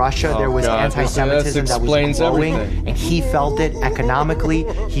 In Russia, there was anti-Semitism that was growing, and he felt it economically.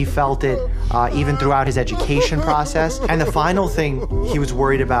 He felt it even throughout his education process. And the final thing he was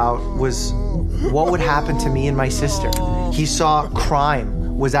worried about was what would happen to me and my sister. He saw crime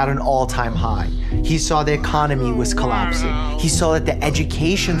was at an all-time high. He saw the economy was collapsing. He saw that the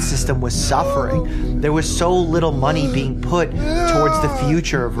education system was suffering. There was so little money being put towards the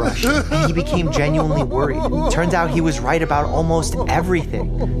future of Russia. And he became genuinely worried. Turns out he was right about almost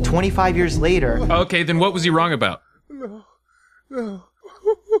everything. 25 years later... Okay, then what was he wrong about?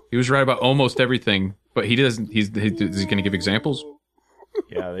 He was right about almost everything, but he doesn't... Is he going to give examples?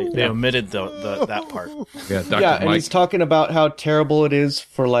 Yeah, they omitted that part. Yeah, Dr. Yeah, and Mike. he's talking about how terrible it is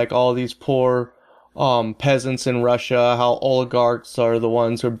for like all these poor peasants in Russia, how oligarchs are the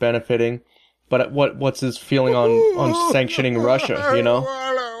ones who are benefiting. But what's his feeling on sanctioning Russia, you know?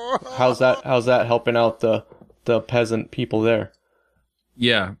 How's that helping out the peasant people there?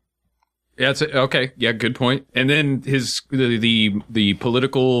 Yeah. Yeah, okay. Yeah, good point. And then the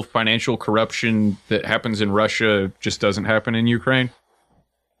political financial corruption that happens in Russia just doesn't happen in Ukraine.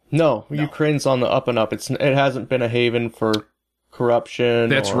 No, Ukraine's on the up and up. It hasn't been a haven for corruption.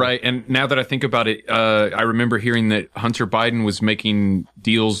 That's right. And now that I think about it, I remember hearing that Hunter Biden was making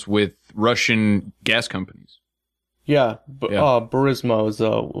deals with Russian gas companies. Yeah, Burisma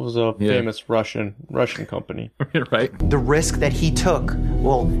was a famous Russian company. Right. The risk that he took,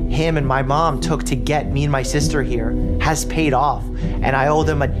 well, him and my mom took to get me and my sister here, has paid off. And I owe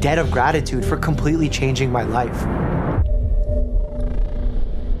them a debt of gratitude for completely changing my life.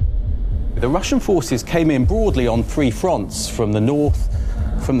 The Russian forces came in broadly on three fronts, from the north,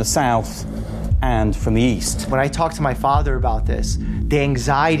 from the south, and from the east. When I talk to my father about this, the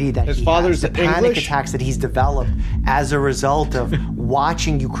anxiety that he has, the panic attacks that he's developed as a result of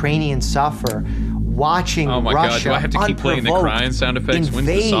watching Ukrainians suffer, watching Russia God, do I have to keep playing the crying sound effects? When's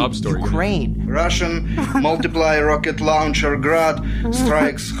the sob story? Ukraine. Russian multiply rocket launcher Grad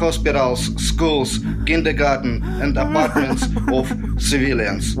strikes hospitals, schools, kindergarten, and apartments of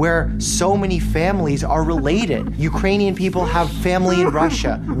civilians. Where so many families are related. Ukrainian people have family in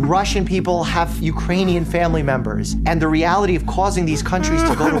Russia. Russian people have Ukrainian family members. And the reality of causing these countries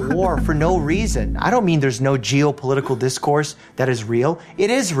to go to war for no reason. I don't mean there's no geopolitical discourse that is real. It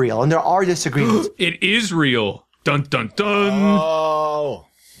is real, and there are disagreements. It is real. Dun dun dun. Oh.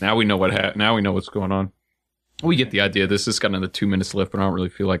 Now we know now we know what's going on. We get the idea. This has got another 2 minutes left, but I don't really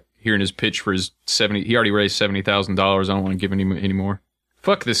feel like hearing his pitch for his 70. He already raised $70,000. I don't want to give him any more.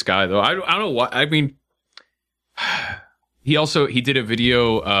 Fuck this guy though. I don't know why. I mean, he did a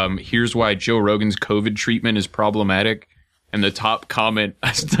video. Here's why Joe Rogan's COVID treatment is problematic, and the top comment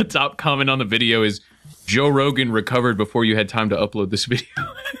on the video is Joe Rogan recovered before you had time to upload this video.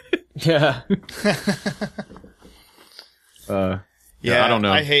 Yeah. Yeah, I don't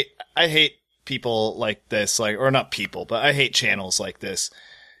know. I hate people like this, or not people, but I hate channels like this.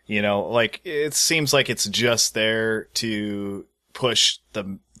 You know, like it seems like it's just there to push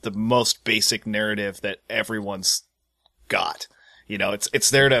the most basic narrative that everyone's got. You know, it's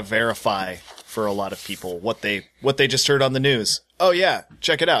there to verify for a lot of people what they just heard on the news. Oh yeah,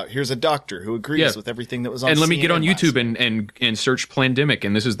 check it out. Here's a doctor who agrees with everything that was on. And let me CNN get on YouTube and search Plandemic,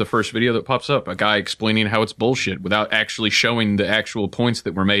 and this is the first video that pops up. A guy explaining how it's bullshit without actually showing the actual points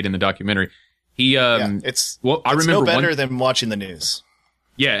that were made in the documentary. It's no better than watching the news.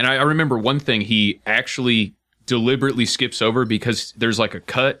 Yeah, and I remember one thing he actually deliberately skips over because there's like a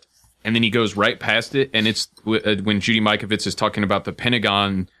cut, and then he goes right past it, and it's when Judy Mikovits is talking about the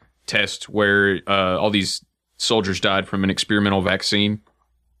Pentagon test where all these soldiers died from an experimental vaccine.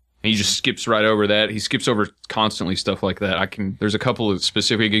 And he just skips right over that. He skips over constantly stuff like that. There's a couple of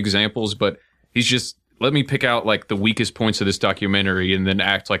specific examples, but he's just, let me pick out like the weakest points of this documentary and then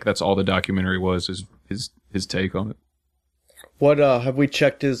act like that's all the documentary was, is his take on it. What, have we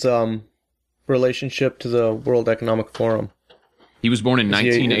checked his, relationship to the World Economic Forum? He was born in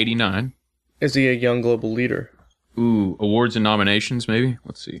 1989. Is he a young global leader? Ooh, awards and nominations, maybe?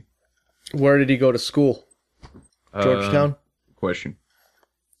 Let's see. Where did he go to school? Georgetown? Question.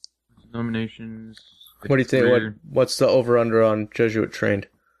 Nominations. What do you think? What's the over-under on Jesuit trained?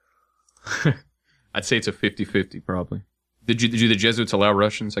 I'd say it's a 50-50, probably. Do the Jesuits allow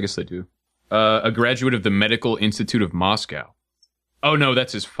Russians? I guess they do. A graduate of the Medical Institute of Moscow. Oh, no,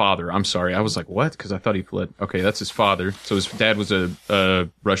 that's his father. I'm sorry. I was like, what? Because I thought he fled. Okay, that's his father. So his dad was a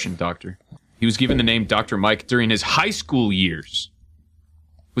Russian doctor. He was given the name Dr. Mike during his high school years.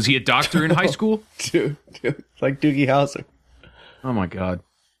 Was he a doctor in high school? Dude, like Doogie Howser. Oh, my God.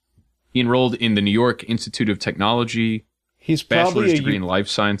 He enrolled in the New York Institute of Technology. He's bachelor's probably degree in life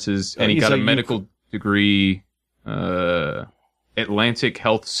sciences, and he got a medical degree, Atlantic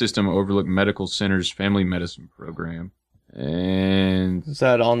Health System Overlook Medical Center's Family Medicine Program. And is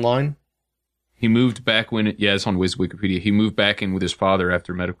that online? He moved back it's on Wikipedia. He moved back in with his father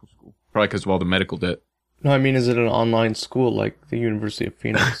after medical school, probably because of all the medical debt. No, I mean, is it an online school like the University of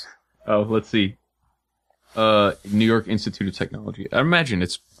Phoenix? Oh, let's see. New York Institute of Technology. I imagine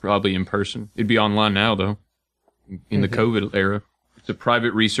it's probably in person. It'd be online now, though, in the COVID era. It's a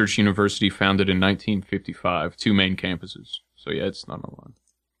private research university founded in 1955. 2 main campuses. So, yeah, it's not online.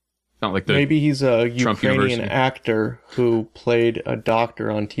 It's not like the Maybe he's a Trump Ukrainian University. actor who played a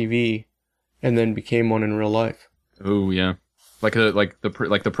doctor on TV and then became one in real life. Oh, yeah. Like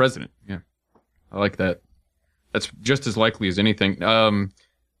the president. Yeah. I like that. That's just as likely as anything.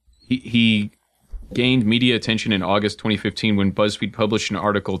 He gained media attention in August 2015 when BuzzFeed published an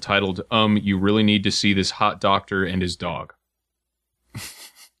article titled, You Really Need to See This Hot Doctor and His Dog.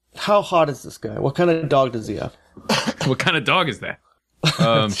 How hot is this guy? What kind of dog does he have? What kind of dog is that?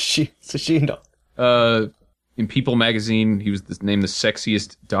 It's a Sheen dog. In People magazine, he was named the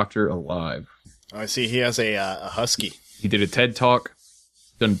sexiest doctor alive. I see he has a husky. He did a TED Talk.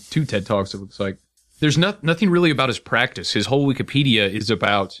 Done 2 TED Talks, it looks like. There's nothing really about his practice. His whole Wikipedia is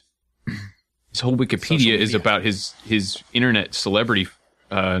about his internet celebrity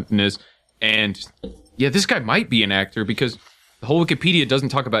ness. And yeah, this guy might be an actor because the whole Wikipedia doesn't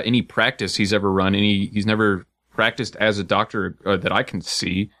talk about any practice he's ever run. He's never practiced as a doctor that I can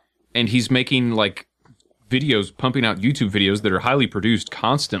see. And he's making like videos, pumping out YouTube videos that are highly produced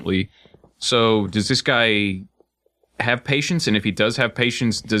constantly. So does this guy have patience? And if he does have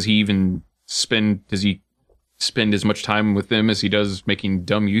patience, does he spend as much time with them as he does making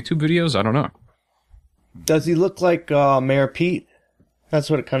dumb YouTube videos? I don't know. Does he look like Mayor Pete? That's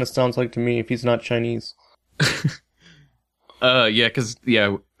what it kind of sounds like to me if he's not Chinese.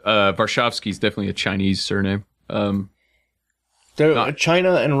 Varshavsky's definitely a Chinese surname.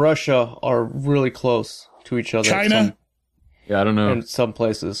 China and Russia are really close to each other. China? I don't know. In some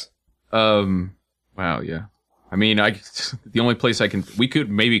places. Wow, yeah. I mean, the only place we could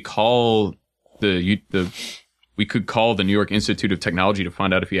maybe call we could call the New York Institute of Technology to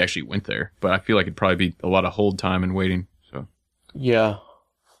find out if he actually went there, but I feel like it'd probably be a lot of hold time and waiting. So yeah.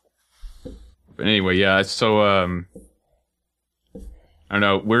 But anyway, yeah. So I don't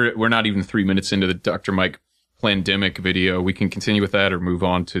know. We're not even 3 minutes into the Dr. Mike Plandemic video. We can continue with that or move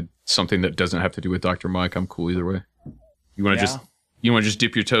on to something that doesn't have to do with Dr. Mike, I'm cool either way. You want to just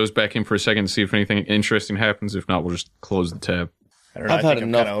dip your toes back in for a second and see if anything interesting happens? If not, we'll just close the tab. I don't know. I think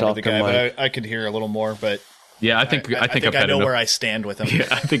I'm kind of over the guy, but I could hear a little more. But yeah, I think I've had enough. I know where I stand with him. Yeah,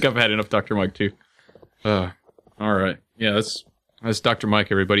 I think I've had enough Dr. Mike too. All right. Yeah, that's Dr.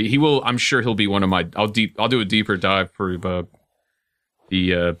 Mike. Everybody, I'm sure he'll be one of my. I'll do a deeper dive for the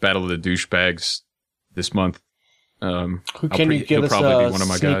Battle of the Douchebags this month. Can you give us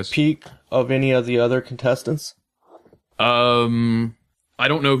a sneak peek of any of the other contestants? I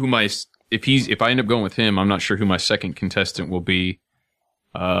don't know who if I end up going with him, I'm not sure who my second contestant will be.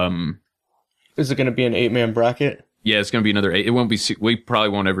 Is it going to be an 8-man bracket? Yeah, it's going to be another 8. It won't be. We probably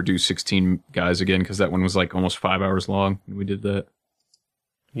won't ever do 16 guys again because that one was like almost 5 hours long. When we did that.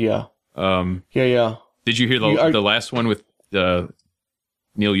 Yeah. Yeah. Did you hear the last one with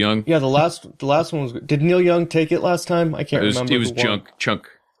Neil Young? Yeah, the last one was. Did Neil Young take it last time? I can't remember. It was Chunk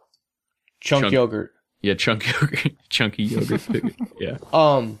Yogurt. Yeah, Chunk Yogurt. Chunky Yogurt. Yeah.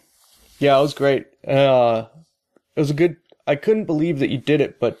 Yeah, it was great. It was a good. I couldn't believe that you did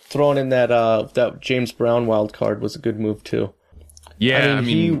it, but throwing in that James Brown wild card was a good move too. Yeah, I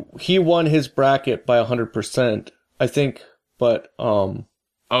mean he won his bracket by 100%, I think, but oh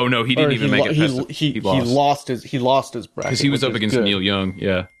no, he didn't even make it. He lost his bracket because he was up against Neil Young.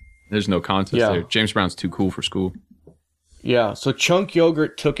 Yeah, there's no contest there. James Brown's too cool for school. Yeah, so Chunk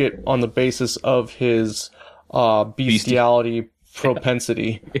Yogurt took it on the basis of his bestiality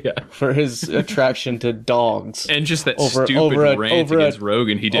propensity for his attraction to dogs, and just that stupid rant against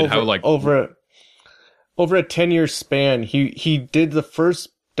Rogan he did. Over a 10-year span, he did the first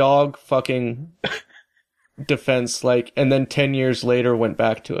dog fucking defense, and then 10 years later went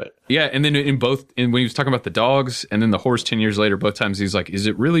back to it. Yeah, and then when he was talking about the dogs and then the horse 10 years later, both times he's like, "Is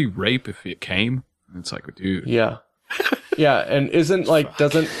it really rape if it came?" And it's like, dude. Yeah. Yeah, and doesn't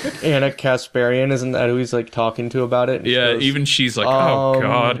Anna Kasparian, isn't that who he's talking to about it? Yeah, even she's like, oh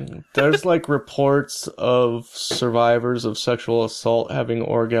god. There's reports of survivors of sexual assault having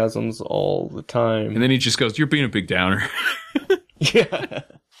orgasms all the time. And then he just goes, "You're being a big downer." Yeah.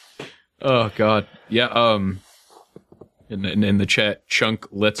 Oh god. Yeah, in the chat, Chunk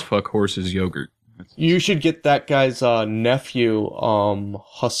let's fuck horses yogurt. You should get that guy's nephew,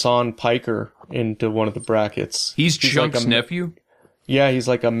 Hassan Piker, into one of the brackets. He's Chunk's nephew? Yeah, he's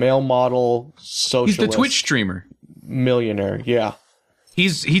like a male model socialist. He's the Twitch streamer. Millionaire, yeah.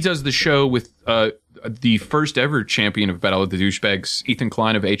 He does the show with the first ever champion of Battle of the Douchebags, Ethan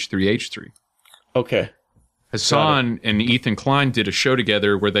Klein of H3H3. Okay. Hassan and Ethan Klein did a show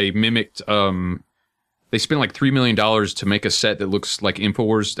together where they mimicked, they spent like $3 million to make a set that looks like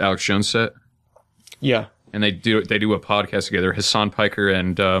InfoWars Alex Jones set. Yeah. And they do a podcast together, Hassan Piker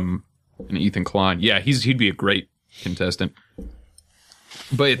and Ethan Klein. Yeah, he'd be a great contestant.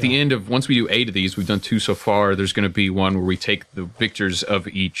 But at the end of, once we do 8 of these, we've done 2 so far, there's going to be one where we take the victors of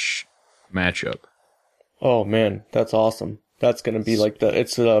each matchup. Oh man, that's awesome. That's going to be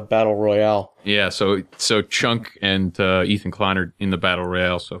it's a battle royale. Yeah, so Chunk and Ethan Klein are in the battle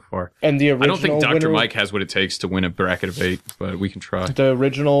royale so far. And the original I don't think Dr. winner, Mike has what it takes to win a bracket of 8, but we can try. The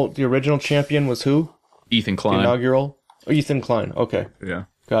original champion was who? Ethan Klein. The inaugural? Oh, Ethan Klein. Okay. Yeah.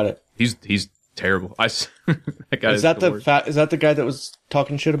 Got it. He's terrible. That guy is that the guy that was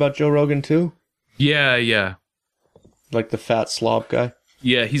talking shit about Joe Rogan too? Yeah. Like the fat slob guy?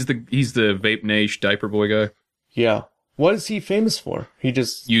 Yeah, he's the Vape Nation diaper boy guy. Yeah. What is he famous for? He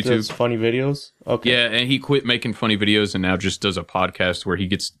just YouTube. Does funny videos? Okay. Yeah, and he quit making funny videos and now just does a podcast where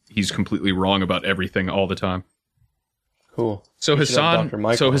he's completely wrong about everything all the time. Cool. So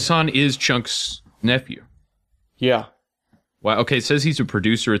Hassan is Chunk's nephew. Yeah. Wow. Okay, it says he's a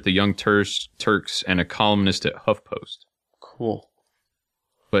producer at the Young Turks and a columnist at HuffPost. Cool.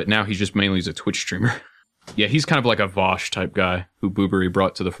 But now he's just mainly a Twitch streamer. Yeah, he's kind of like a Vosh type guy who Boobery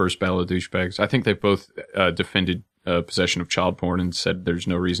brought to the first Battle of Douchebags. I think they both defended possession of child porn and said there's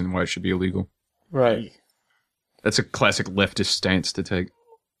no reason why it should be illegal. Right. That's a classic leftist stance to take.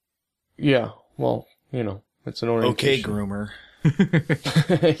 Yeah. Well, it's an orientation. Okay, groomer.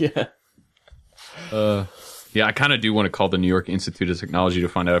 Yeah. Yeah, I kind of do want to call the New York Institute of Technology to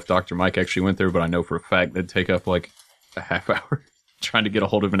find out if Dr. Mike actually went there, but I know for a fact that'd take up like a half hour trying to get a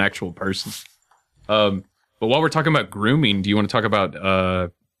hold of an actual person. But while we're talking about grooming, do you want to talk about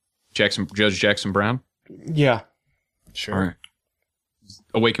Judge Jackson Brown? Yeah. Sure. All right.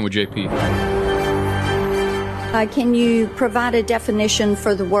 Awaken with JP. Can you provide a definition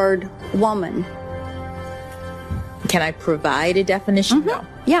for the word woman? Can I provide a definition? No.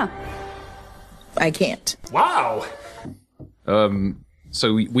 Yeah. I can't. Wow.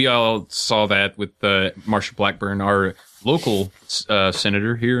 So we all saw that with Marsha Blackburn, our local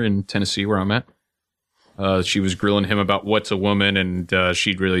senator here in Tennessee, where I'm at. She was grilling him about what's a woman, and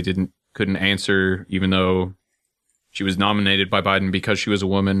she really couldn't answer, even though she was nominated by Biden because she was a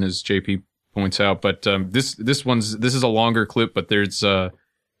woman, as JP points out. But this is a longer clip, but there's a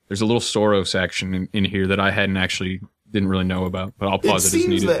little Soros action in here that I didn't really know about, but I'll pause it as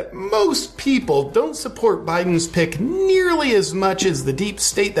needed. It seems that most people don't support Biden's pick nearly as much as the deep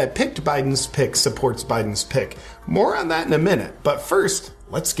state that picked Biden's pick supports Biden's pick. More on that in a minute, but first,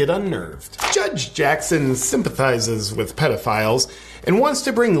 let's get unnerved. Judge Jackson sympathizes with pedophiles and wants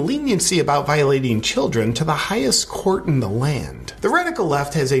to bring leniency about violating children to the highest court in the land. The radical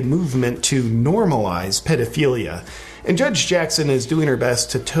left has a movement to normalize pedophilia, and Judge Jackson is doing her best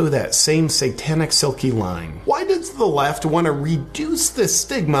to toe that same satanic silky line. Why does the left want to reduce the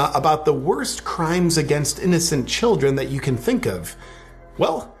stigma about the worst crimes against innocent children that you can think of?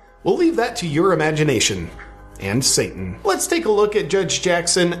 Well, we'll leave that to your imagination. And Satan. Let's take a look at Judge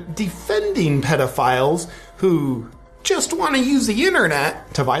Jackson defending pedophiles who just want to use the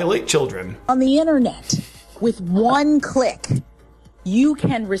internet to violate children. On the internet, with one click, you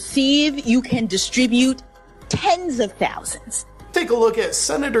can receive, you can distribute tens of thousands. Take a look at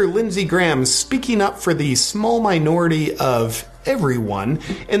Senator Lindsey Graham speaking up for the small minority of everyone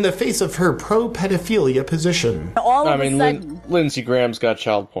in the face of her pro-pedophilia position. Lindsey Graham's got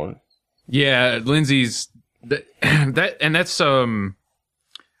child porn. Yeah, Lindsey's I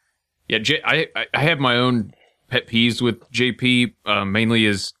have my own pet peeves with JP. Mainly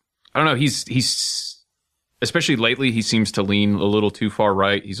is, I don't know, he's especially lately he seems to lean a little too far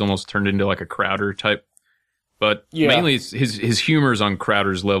right. He's almost turned into like a Crowder type. But mainly it's his humor's on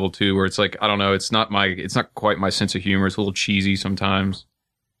Crowder's level too, where it's like, I don't know, it's not quite my sense of humor. It's a little cheesy sometimes.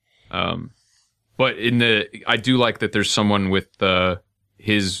 But I do like that there's someone with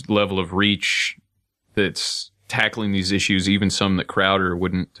his level of reach that's tackling these issues, even some that Crowder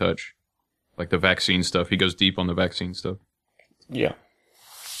wouldn't touch. Like the vaccine stuff. He goes deep on the vaccine stuff. Yeah.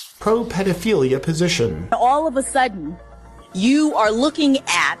 Pro-pedophilia position. All of a sudden, you are looking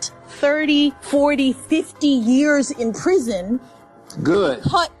at 30, 40, 50 years in prison. Good.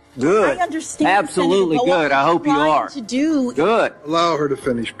 Good. I understand. Absolutely good. I hope you are. Good. Allow her to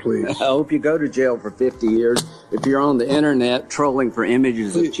finish, please. I hope you go to jail for 50 years if you're on the internet trolling for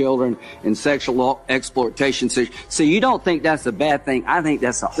images of children and sexual exploitation. So you don't think that's a bad thing? I think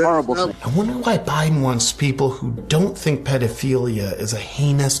that's a horrible thing. I wonder why Biden wants people who don't think pedophilia is a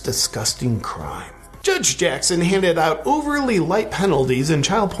heinous, disgusting crime. Judge Jackson handed out overly light penalties in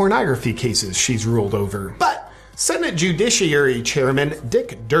child pornography cases she's ruled over. But Senate Judiciary Chairman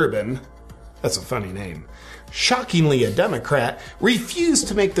Dick Durbin, that's a funny name, shockingly a Democrat, refused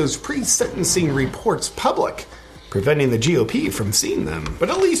to make those pre-sentencing reports public, preventing the GOP from seeing them. But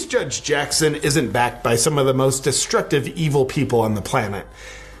at least Judge Jackson isn't backed by some of the most destructive evil people on the planet.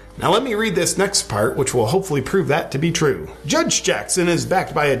 Now let me read this next part, which will hopefully prove that to be true. Judge Jackson is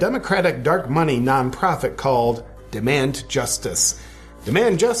backed by a Democratic dark money nonprofit called Demand Justice.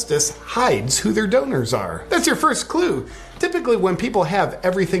 Demand Justice hides who their donors are. That's your first clue. Typically, when people have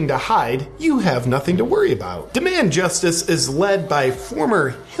everything to hide, you have nothing to worry about. Demand Justice is led by former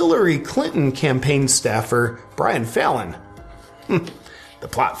Hillary Clinton campaign staffer Brian Fallon. The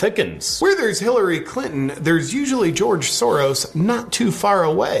plot thickens. Where there's Hillary Clinton, there's usually George Soros not too far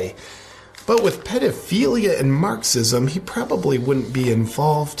away. But with pedophilia and Marxism, he probably wouldn't be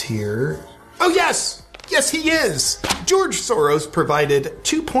involved here. Oh yes! Yes, he is! George Soros provided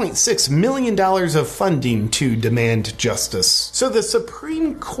 $2.6 million of funding to Demand Justice. So the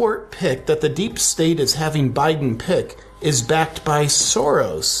Supreme Court pick that the deep state is having Biden pick is backed by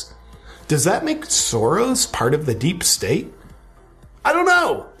Soros. Does that make Soros part of the deep state? I don't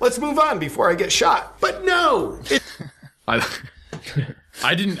know. Let's move on before I get shot. But no! I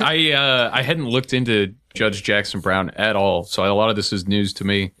hadn't looked into Judge Jackson Brown at all, so a lot of this is news to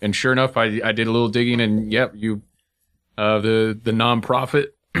me. And sure enough, I did a little digging, and yep, the nonprofit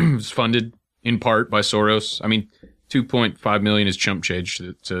was funded in part by Soros. I mean, $2.5 million is chump change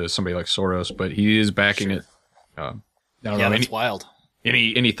to somebody like Soros, but he is backing it. I don't know. That's wild.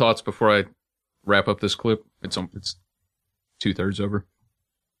 Any thoughts before I wrap up this clip? It's 2/3 over.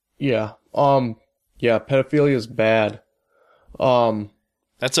 Yeah. Yeah. Pedophilia is bad.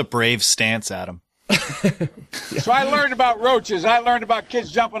 That's a brave stance, Adam. So I learned about roaches. I learned about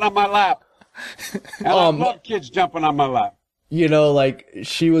kids jumping on my lap. And I love kids jumping on my lap. You know, like,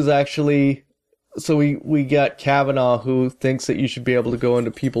 she was actually... So we got Kavanaugh, who thinks that you should be able to go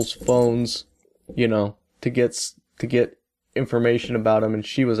into people's phones, you know, to get information about them, and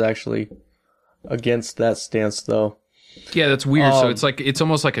she was actually against that stance, though. Yeah, that's weird. So it's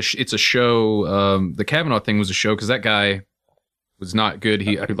almost like it's a show. The Kavanaugh thing was a show because that guy was not good.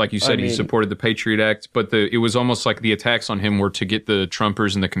 He, like you said, he supported the Patriot Act, but it was almost like the attacks on him were to get the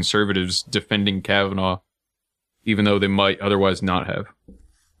Trumpers and the conservatives defending Kavanaugh, even though they might otherwise not have.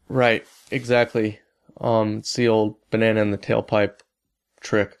 Right, exactly. It's the old banana in the tailpipe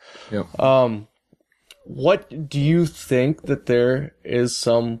trick. Yep. What do you think that there is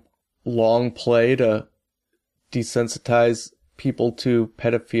some long play to desensitize people to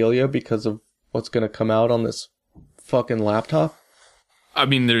pedophilia because of what's going to come out on this fucking laptop? I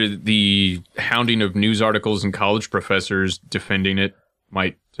mean, the hounding of news articles and college professors defending it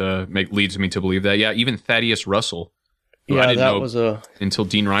might leads me to believe that. Yeah, even Thaddeus Russell. Yeah, I didn't that know was until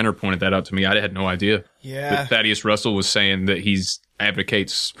Dean Reiner pointed that out to me. I had no idea. Yeah. That Thaddeus Russell was saying that he's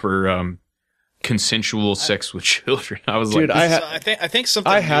advocates for consensual sex with children. I was Dude, like, I think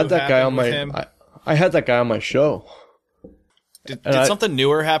something. I had new that guy on happened my. with him. I had that guy on my show. Did something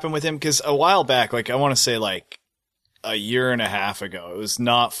newer happen with him? Because a while back, like I want to say, like a year and a half ago, it was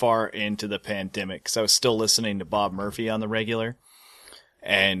not far into the pandemic. Because I was still listening to Bob Murphy on the regular,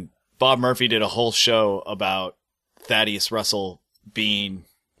 and Bob Murphy did a whole show about Thaddeus Russell being.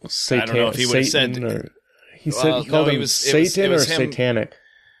 I don't know if he would have said. He said he called him Satan or satanic.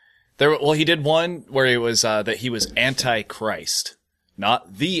 He did one where it was that he was anti-Christ,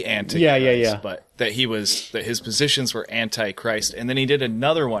 not the Antichrist, yeah. but that his positions were anti-Christ. And then he did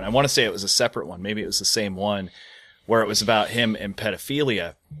another one. I want to say it was a separate one. Maybe it was the same one where it was about him and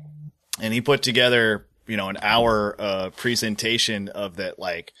pedophilia. And he put together, an hour presentation of that,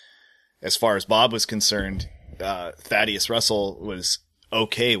 like, as far as Bob was concerned, Thaddeus Russell was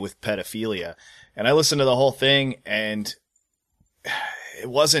okay with pedophilia. And I listened to the whole thing, and it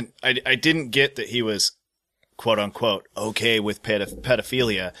wasn't, I didn't get that he was, quote unquote, okay with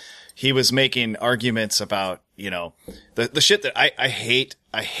pedophilia. He was making arguments about, the shit that I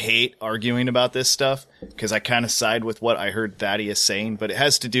hate arguing about this stuff because I kind of side with what I heard Thaddeus saying, but it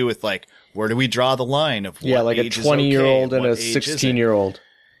has to do with, like, where do we draw the line of what like a age is 20-year-old okay and a 16-year-old.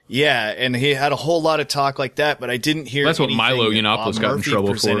 Yeah, and he had a whole lot of talk like that, but I didn't hear. That's what Milo anything that Yiannopoulos Bob got in Murphy trouble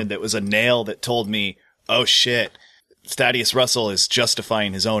presented for. That was a nail that told me, oh shit, Thaddeus Russell is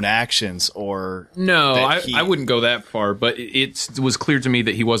justifying his own actions, or no, I wouldn't go that far, but it was clear to me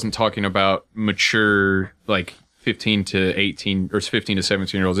that he wasn't talking about mature, like 15 to 18 or 15 to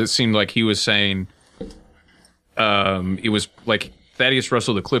 17-year-olds. It seemed like he was saying, it was like Thaddeus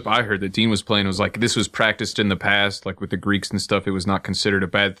Russell, the clip I heard that Dean was playing was like, this was practiced in the past, like with the Greeks and stuff. It was not considered a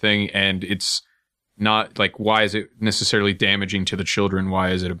bad thing. And it's not like, why is it necessarily damaging to the children?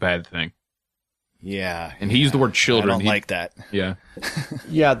 Why is it a bad thing? Yeah. And he used the word children. I don't like that. Yeah.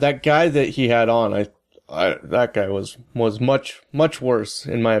 Yeah. That guy that he had on, that guy was much worse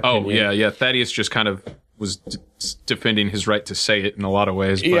in my opinion. Oh yeah. Thaddeus just kind of was defending his right to say it in a lot of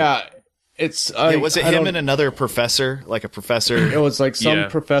ways. But yeah. Was it him and another professor, like a professor? It was like some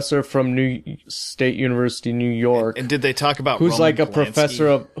professor from New State University, New York. And did they talk about who's Roman like a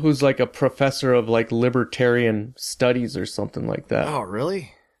Polanski? professor of like libertarian studies or something like that? Oh,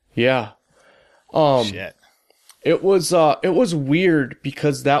 really? Yeah. Shit. It was weird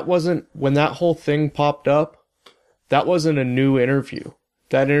because that wasn't when that whole thing popped up. That wasn't a new interview.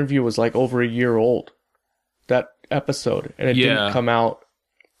 That interview was like over a year old. That episode, and it didn't come out.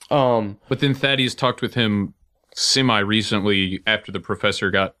 But then Thaddeus talked with him semi-recently after the professor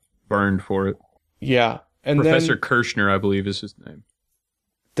got burned for it. Yeah. And Professor Kirshner, I believe is his name.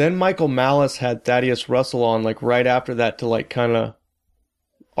 Then Michael Malice had Thaddeus Russell on, like, right after that to, like, kind of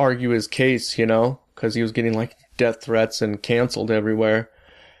argue his case, because he was getting, like, death threats and canceled everywhere.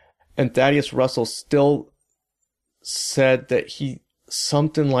 And Thaddeus Russell still said that he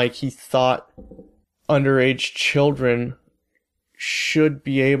thought underage children should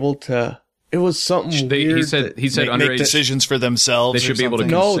be able to. It was something weird. He said make underage decisions for themselves. They should be able to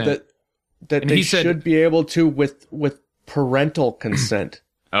consent. consent. that they should be able to with parental consent.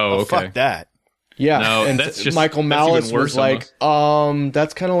 Oh, okay. Fuck that. Yeah, no, and that's just Michael Malice was like, almost.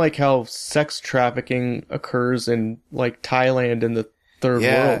 That's kind of like how sex trafficking occurs in like Thailand in the third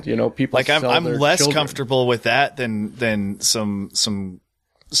world. People like I'm their less children. comfortable with that than some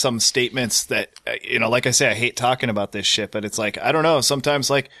statements that like I say, I hate talking about this shit, but it's like, I don't know, sometimes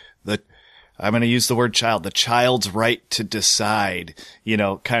like I'm going to use the word child, the child's right to decide,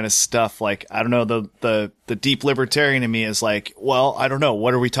 kind of stuff. Like, I don't know, the deep libertarian in me is like, well, I don't know,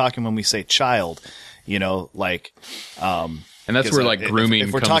 what are we talking when we say child? Like, and that's where like grooming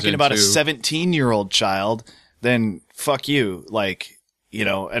if we're comes talking about into. a 17-year-old child, then fuck you. Like,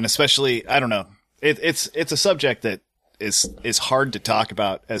 and especially, I don't know, it's a subject that is hard to talk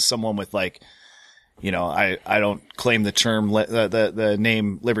about as someone with like, I don't claim the term, the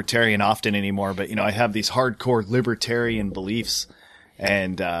name libertarian often anymore, but, I have these hardcore libertarian beliefs,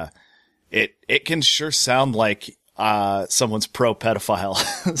 and, it can sure sound like, someone's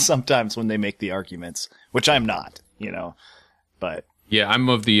pro-pedophile sometimes when they make the arguments, which I'm not, but. Yeah, I'm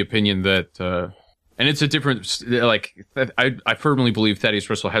of the opinion that, and it's a different, like, I firmly believe Thaddeus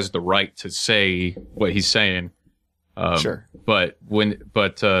Russell has the right to say what he's saying. Sure. But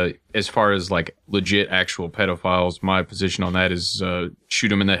as far as like legit actual pedophiles, my position on that is, shoot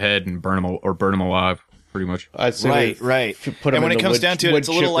them in the head and burn them alive, pretty much. I'd say right. And when it comes down to it, it's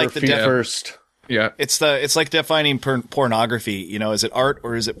a little like the first. Yeah. It's like defining pornography. Is it art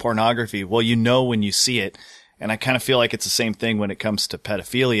or is it pornography? Well, when you see it. And I kind of feel like it's the same thing when it comes to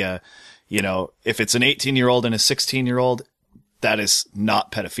pedophilia. If it's an 18-year-old and a 16-year-old, that is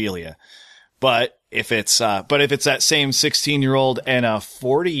not pedophilia. But if it's that same 16-year-old and a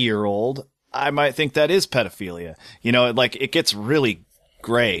 40-year-old, I might think that is pedophilia. Like it gets really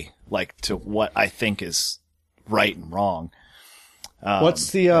gray, like to what I think is right and wrong.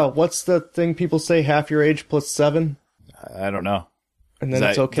 What's the thing people say? Half your age plus 7? I don't know. And then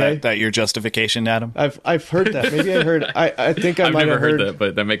it's okay. That your justification, Adam? I've heard that. Maybe I heard. I think I I've might never have heard that,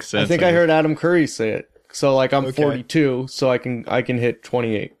 but that makes sense. I think I heard Adam Curry say it. So like I'm 42, so I can hit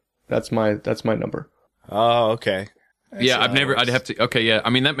 28. That's my number. Oh, okay. I'd have to. Okay, yeah. I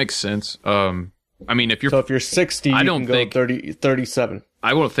mean that makes sense. If you're 60, I don't you can go 37.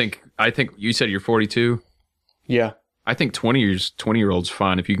 I think you said you're 42. Yeah. I think 20-year-old's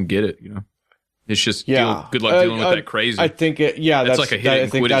fine if you can get it. It's just good luck dealing with that crazy. I think that's like a hit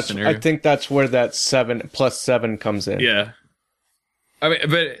and quit scenario. I think that's where that 7 plus 7 comes in. Yeah. I mean,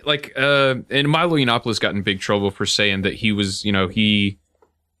 but like, and Milo Yiannopoulos got in big trouble for saying that he was,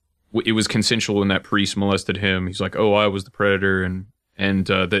 it was consensual when that priest molested him. He's like, oh, I was the predator, and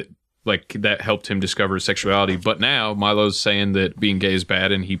that like that helped him discover his sexuality. But now Milo's saying that being gay is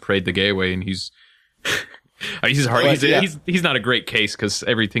bad, and he prayed the gay away, and he's. He's not a great case because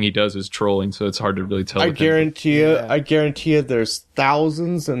everything he does is trolling, so it's hard to really tell. I guarantee you, there's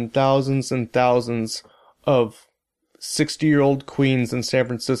thousands and thousands and thousands of 60-year-old queens in San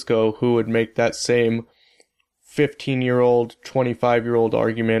Francisco who would make that same 15-year-old, 25-year-old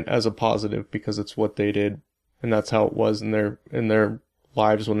argument as a positive because it's what they did, and that's how it was in their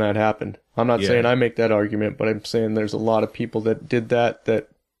lives when that happened. I'm not saying I make that argument, but I'm saying there's a lot of people that did that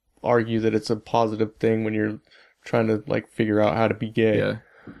argue that it's a positive thing when you're trying to like figure out how to be gay. Yeah,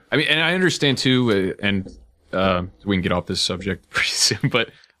 I mean, and I understand too, and we can get off this subject pretty soon,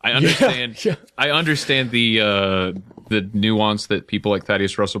 but I understand. Yeah. I understand the nuance that people like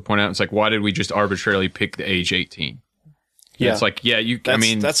Thaddeus Russell point out. It's like, why did we just arbitrarily pick the age 18? Yeah, it's like,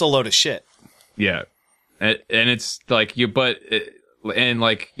 that's a load of shit. Yeah, and it's like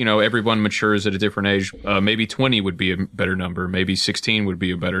everyone matures at a different age. Maybe 20 would be a better number. Maybe 16 would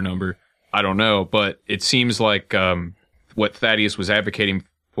be a better number. I don't know. But it seems like what Thaddeus was advocating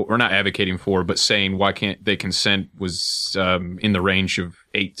for, or not advocating for, but saying why can't they consent was in the range of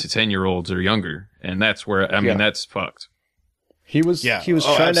 8 to 10-year-olds or younger. And that's where, that's fucked. He was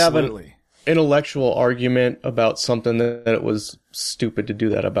trying to have an intellectual argument about something that it was stupid to do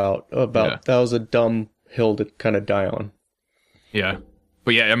that about. That was a dumb hill to kind of die on. Yeah.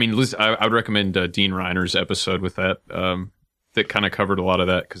 But yeah, I mean, I would recommend Dean Reiner's episode with that. That kind of covered a lot of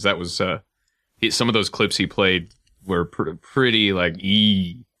that because that was some of those clips he played were pretty like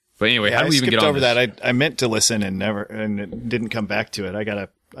But anyway, how do we even get on over this? I meant to listen and it didn't come back to it. I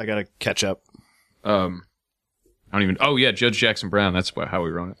gotta catch up. Oh yeah, Judge Jackson Brown. That's how we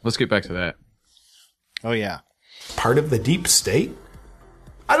run it. Let's get back to that. Oh yeah, part of the deep state.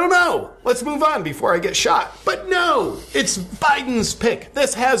 I don't know. Let's move on before I get shot. But no, it's Biden's pick.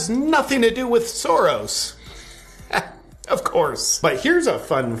 This has nothing to do with Soros. Of course. But here's a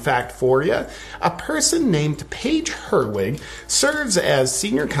fun fact for you. A person named Paige Herwig serves as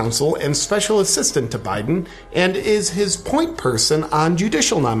senior counsel and special assistant to Biden and is his point person on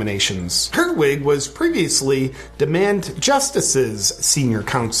judicial nominations. Herwig was previously Demand Justice's senior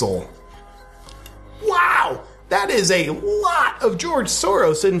counsel. Wow! That is a lot of George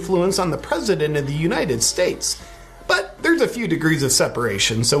Soros influence on the president of the United States. But there's a few degrees of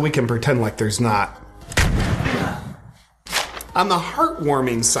separation, so we can pretend like there's not. On the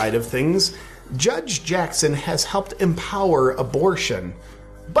heartwarming side of things, Judge Jackson has helped empower abortion.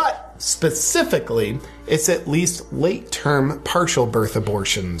 But specifically, it's at least late-term partial birth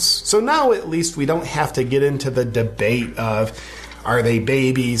abortions. So now at least we don't have to get into the debate of, are they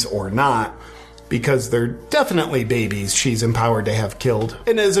babies or not? Because they're definitely babies she's empowered to have killed.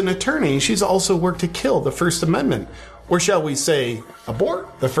 And as an attorney, she's also worked to kill the First Amendment. Or shall we say,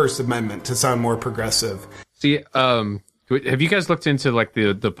 abort the First Amendment to sound more progressive? See, have you guys looked into like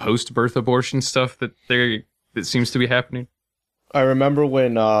the post-birth abortion stuff that seems to be happening? I remember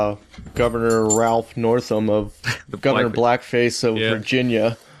when Governor Ralph Northam of Governor Blackface of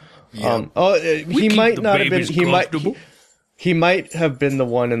Virginia. Yeah. He might not have been. He might have been the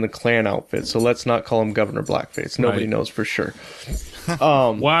one in the Klan outfit. So let's not call him Governor Blackface. Nobody knows for sure.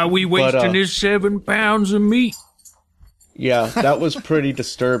 Why are we wasting this 7 pounds of meat? Yeah, that was pretty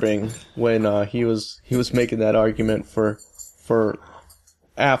disturbing when he was making that argument for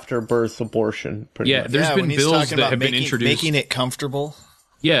after birth abortion. Yeah, much. there's been when he's bills talking that about have been introduced, making it comfortable.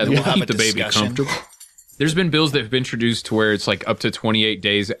 Yeah, We'll we'll have keep a the baby discussion. comfortable. There's been bills that have been introduced to where it's like up to 28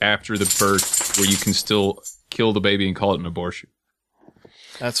 days after the birth where you can still kill the baby and call it an abortion.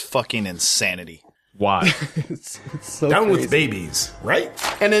 That's fucking insanity. Why? it's so Down crazy. with babies, right?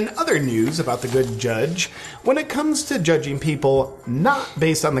 And in other news about the good judge, when it comes to judging people not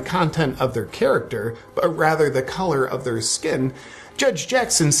based on the content of their character, but rather the color of their skin, Judge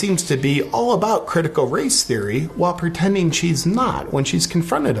Jackson seems to be all about critical race theory while pretending she's not when she's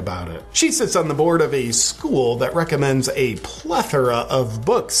confronted about it. She sits on the board of a school that recommends a plethora of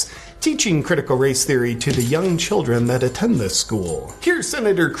books teaching critical race theory to the young children that attend this school. Here's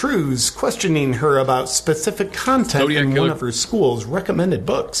Senator Cruz questioning her about specific content in one of her school's recommended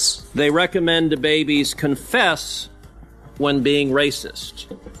books. They recommend the babies confess when being racist.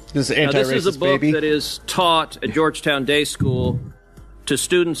 This is Now, anti-racist this is a book baby. that is taught at Georgetown Day School to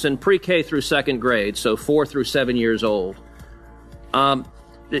students in pre-K through second grade, so 4 through 7 years old. Do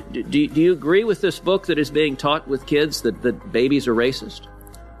you agree with this book that is being taught with kids that babies are racist?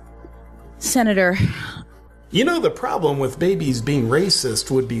 Senator. You know, the problem with babies being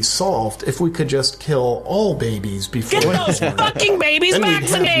racist would be solved if we could just kill all babies before. Get those fucking babies then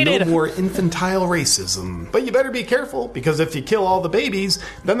vaccinated! We'd have no more infantile racism. But you better be careful, because if you kill all the babies,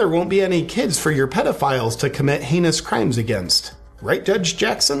 then there won't be any kids for your pedophiles to commit heinous crimes against. Right, Judge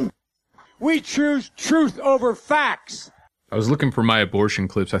Jackson? We choose truth over facts. I was looking for my abortion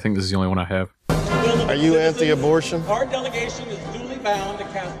clips. I think this is the only one I have. Are you anti-abortion? Our delegation is duly bound to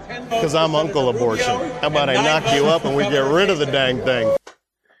cast 10 votes. Because I'm Uncle Abortion. How about I knock you up and we get rid of the dang thing?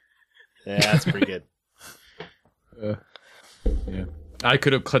 Yeah, that's pretty good. Yeah, I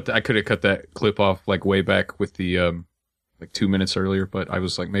could have cut that clip off like way back with the like 2 minutes earlier, but I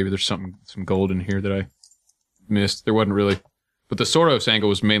was like, maybe there's some gold in here that I missed. There wasn't really, but the Soros angle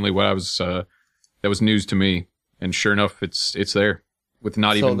was mainly what I was that was news to me, and sure enough, it's there with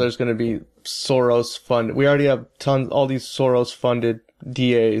not even. So there's going to be Soros funded. We already have all these Soros funded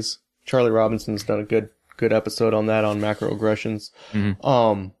DAs. Charlie Robinson's done a good episode on that on macroaggressions.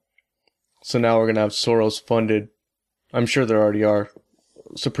 Mm-hmm. So now we're going to have Soros funded. I'm sure there already are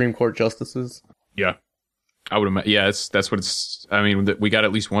Supreme Court justices. Yeah, I would imagine. Yeah, that's what it's. I mean, we got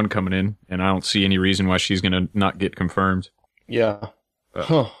at least one coming in, and I don't see any reason why she's going to not get confirmed. Yeah.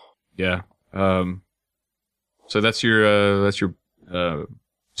 Yeah. So that's your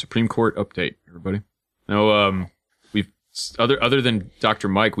Supreme Court update, everybody. No, we've other than Dr.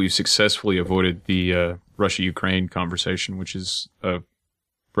 Mike, we've successfully avoided the Russia-Ukraine conversation, which is a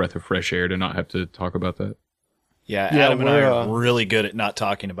breath of fresh air to not have to talk about that. Yeah, Adam and I are really good at not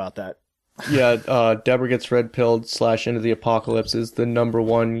talking about that. Yeah, Deborah Gets Red Pilled / Into the Apocalypse is the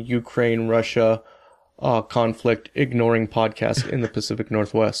 #1 Ukraine-Russia conflict ignoring podcast in the Pacific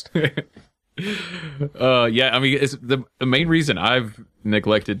Northwest. Yeah, I mean, it's the main reason I've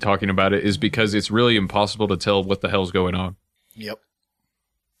neglected talking about it is because it's really impossible to tell what the hell's going on. Yep.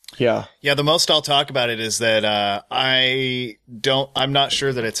 Yeah. Yeah, the most I'll talk about it is that I'm not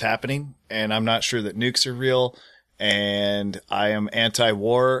sure that it's happening, and I'm not sure that nukes are real, and I am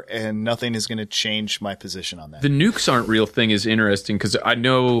anti-war, and nothing is going to change my position on that. The nukes aren't real thing is interesting because I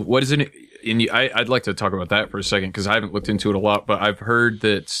know what is it. I'd like to talk about that for a second because I haven't looked into it a lot, but I've heard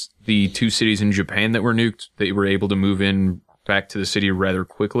that the 2 cities in Japan that were nuked, they were able to move in back to the city rather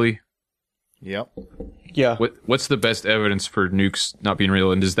quickly. Yep. Yeah. What's the best evidence for nukes not being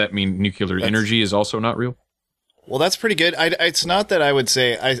real, and does that mean nuclear energy is also not real? Well, that's pretty good. It's not that I would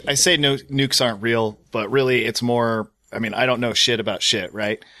say I say no, nukes aren't real, but really it's more. I mean, I don't know shit about shit,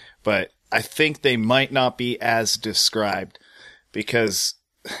 right? But I think they might not be as described because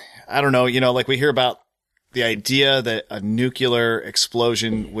I don't know. You know, like we hear about the idea that a nuclear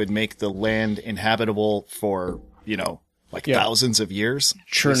explosion would make the land inhabitable for thousands of years.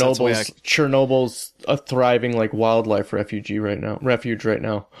 Chernobyl's a thriving like wildlife refuge right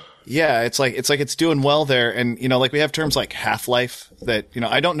now. Yeah, it's like it's doing well there, and like we have terms like half-life that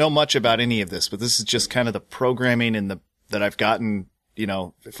I don't know much about any of this, but this is just kind of the programming that I've gotten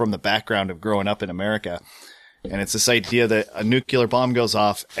from the background of growing up in America, And it's this idea that a nuclear bomb goes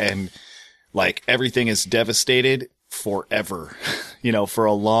off and like everything is devastated forever, for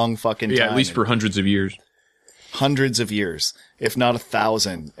a long fucking time. Yeah, at least for hundreds of years. Hundreds of years, if not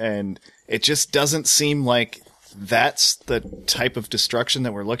 1,000. And it just doesn't seem like that's the type of destruction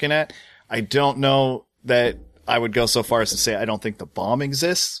that we're looking at. I don't know that I would go so far as to say I don't think the bomb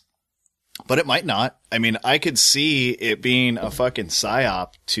exists, but it might not. I mean, I could see it being a fucking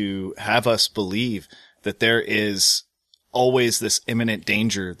psyop to have us believe that there is always this imminent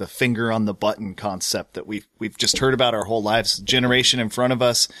danger, the finger on the button concept that we've just heard about our whole lives. Generation in front of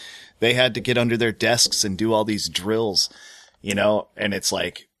us, they had to get under their desks and do all these drills, and it's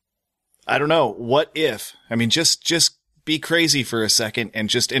like, I don't know, what if, I mean, just be crazy for a second and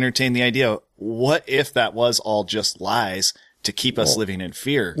just entertain the idea. What if that was all just lies to keep us living in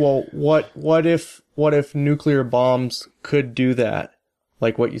fear? Well, what if nuclear bombs could do that?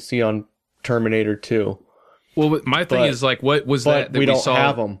 Like what you see on Terminator 2. Well, my thing is like, what was that we don't saw?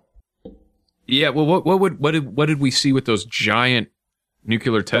 have them. Yeah. Well, what did we see with those giant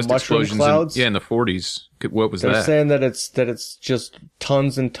nuclear test explosions in the 40s? What was that? They're saying that it's just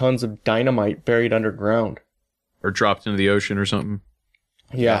tons and tons of dynamite buried underground. Or dropped into the ocean or something.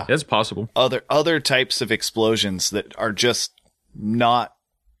 Yeah. That's possible. Other types of explosions that are just not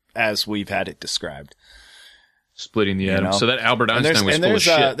as we've had it described. Splitting the atom. So that Albert Einstein was full of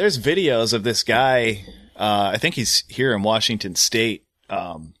shit. There's videos of this guy, I think he's here in Washington State,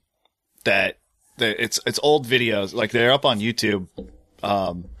 that it's old videos, like they're up on YouTube.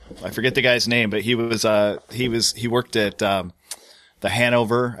 I forget the guy's name, but he worked at the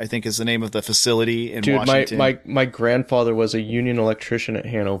Hanover, I think is the name of the facility in Washington. My grandfather was a union electrician at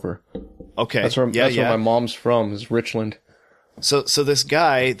Hanover. Okay. That's where my mom's from, is Richland. So this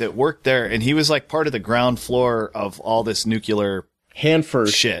guy that worked there, and he was like part of the ground floor of all this nuclear Hanford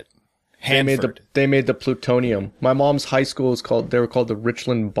shit. Hanford. They made the plutonium. My mom's high school they were called the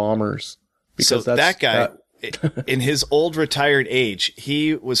Richland Bombers. So that guy, in his old retired age,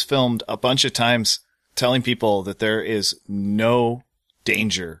 he was filmed a bunch of times telling people that there is no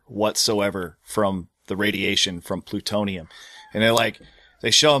danger whatsoever from the radiation from plutonium. And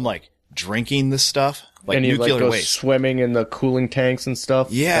they show him like drinking this stuff, like and he nuclear goes waste. Swimming in the cooling tanks and stuff.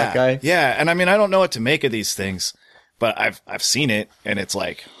 Yeah. That guy. Yeah. And I mean, I don't know what to make of these things, but I've seen it and it's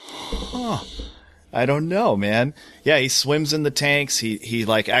like, I don't know, man. Yeah. He swims in the tanks. He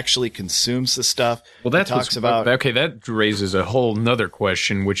like actually consumes the stuff. Well, that talks about, okay. That raises a whole nother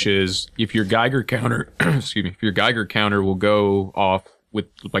question, which is if your Geiger counter, if your Geiger counter will go off with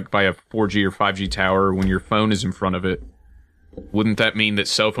like by a 4G or 5G tower when your phone is in front of it, wouldn't that mean that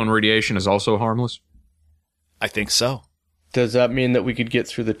cell phone radiation is also harmless? I think so. Does that mean that we could get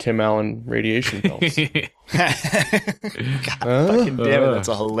through the Tim Allen radiation belts? God, fucking damn it, that's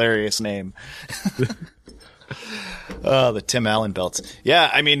a hilarious name. Oh, the Tim Allen belts.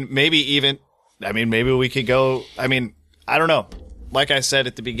 Yeah, I mean, maybe we could go, I don't know. Like I said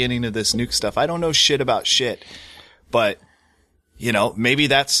at the beginning of this nuke stuff, I don't know shit about shit. But, maybe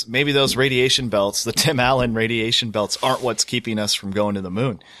those radiation belts, the Tim Allen radiation belts, aren't what's keeping us from going to the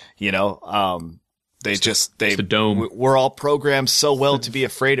moon. The dome. We're all programmed so well to be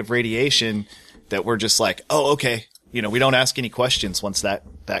afraid of radiation that we're just like, oh, okay. We don't ask any questions once that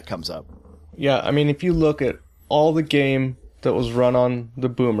comes up. Yeah, I mean, if you look at all the game that was run on the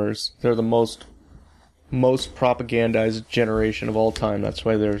boomers, they're the most propagandized generation of all time. That's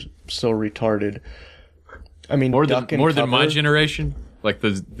why they're so retarded. I mean, more than my generation. Like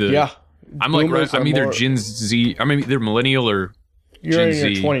the yeah. I'm like I'm either Gen Z. I mean, either millennial or you're Gen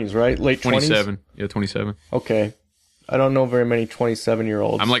in your 20s, right? Late 27. 20s? Yeah, 27. Okay, I don't know very many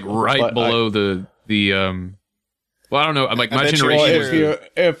 27-year-olds. I'm like right below the. Well, I don't know. I'm like my generation. Well,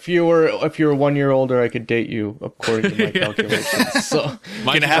 if you were 1 year older, I could date you according to my calculations. So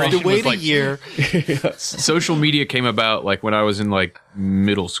you're gonna have to wait a year. Social media came about like when I was in like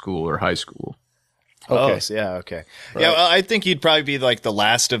middle school or high school. Okay. Oh, so yeah. Okay. Right. Yeah. Well, I think you'd probably be like the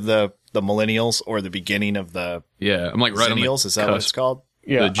last of the millennials or the beginning of the I'm like right Zennials. On the Is that what it's called?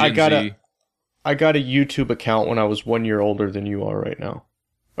 Yeah. I got a YouTube account when I was 1 year older than you are right now,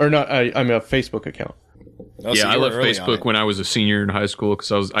 or not? I'm a Facebook account. Oh, yeah, so I left Facebook when I was a senior in high school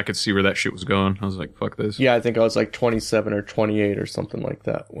because I could see where that shit was going. I was like, fuck this. Yeah, I think I was like 27 or 28 or something like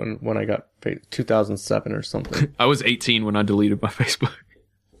that when I got 2007 or something. I was 18 when I deleted my Facebook.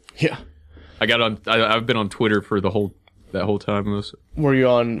 Yeah. I've been on Twitter for that whole time. Were you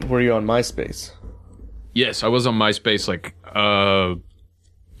on MySpace? Yes, I was on MySpace. I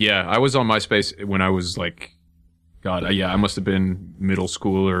was on MySpace when I was like, I must have been middle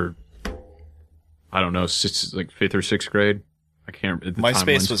school or I don't know, like 5th or 6th grade. I can't.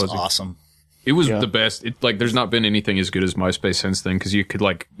 MySpace was awesome. It was the best. There's not been anything as good as MySpace since then, because you could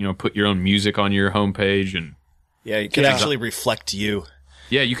put your own music on your homepage and you could actually reflect you.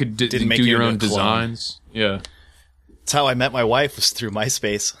 Yeah, you could do your own designs. Yeah, that's how I met my wife, was through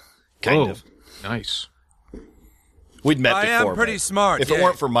MySpace. Kind of nice. We'd met before. I am pretty smart. If it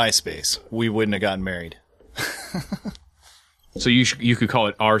weren't for MySpace, we wouldn't have gotten married. So you could call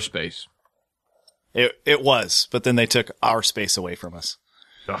it our space. It was, but then they took our space away from us.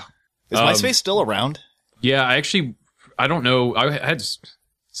 Ugh. Is MySpace still around? Yeah, I don't know. I had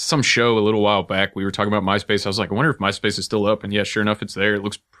some show a little while back. We were talking about MySpace. I was like, I wonder if MySpace is still up. And yeah, sure enough, it's there. It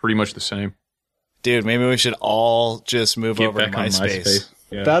looks pretty much the same. Dude, maybe we should all just move over to MySpace.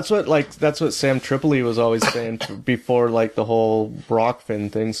 Yeah. That's what Sam Tripoli was always saying before the whole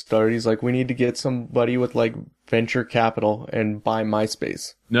Rockfin thing started. He's like, we need to get somebody with venture capital and buy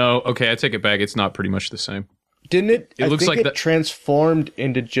MySpace. No, okay, I take it back. It's not pretty much the same. Didn't it? It looks like it transformed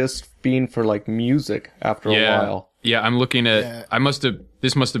into just being for music after a while. Yeah, I'm looking at. I must have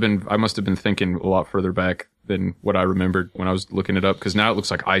been thinking a lot further back than what I remembered when I was looking it up, because now it looks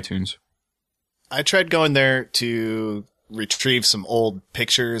like iTunes. I tried going there to retrieve some old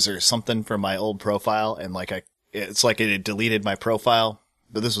pictures or something from my old profile, and it's like it had deleted my profile,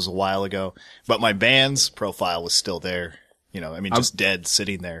 but this was a while ago. But my band's profile was still there. Just dead,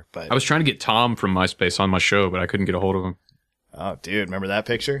 sitting there. But I was trying to get Tom from MySpace on my show, but I couldn't get a hold of him. Oh, dude, remember that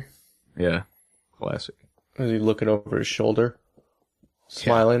picture? Yeah, classic. Was he looking over his shoulder,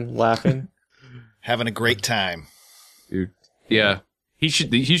 smiling, laughing, having a great time, dude? Yeah, they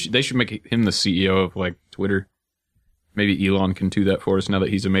should make him the CEO of Twitter. Maybe Elon can do that for us now that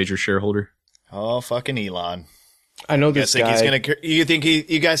he's a major shareholder. Oh, fucking Elon! I know this guy. You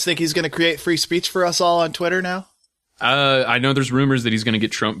guys think he's gonna create free speech for us all on Twitter now? I know there's rumors that he's gonna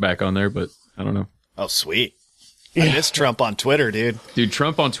get Trump back on there, but I don't know. Oh, sweet! I miss Trump on Twitter, dude. Dude,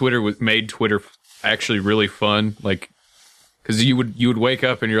 Trump on Twitter made Twitter actually really fun. Because you would wake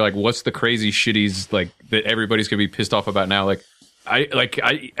up and you're like, what's the crazy shit that everybody's gonna be pissed off about now?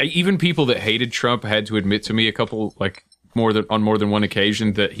 I even people that hated Trump had to admit to me a couple on more than one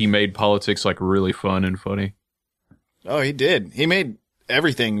occasion that he made politics really fun and funny. Oh, he did. He made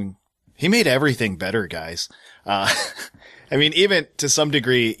everything better, guys. Even to some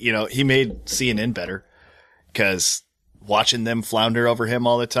degree, he made CNN better, because watching them flounder over him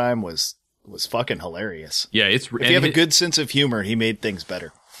all the time was fucking hilarious. Yeah, if you have a good sense of humor, he made things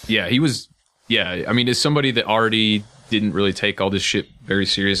better. Yeah, he was. Yeah, as somebody that already didn't really take all this shit very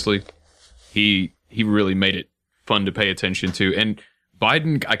seriously, he really made it fun to pay attention to. And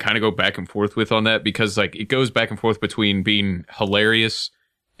Biden, I kind of go back and forth with on that, because it goes back and forth between being hilarious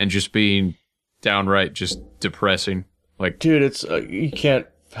and just being downright just depressing. Dude, it's you can't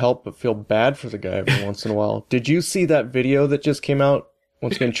help but feel bad for the guy every once in a while. Did you see that video that just came out?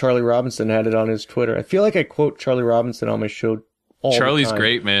 Once again, Charlie Robinson had it on his Twitter. I feel like I quote Charlie Robinson on my show all Charlie's the time.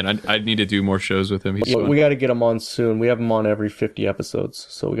 Great, man. I need to do more shows with him. We got to get him on soon. We have him on every 50 episodes,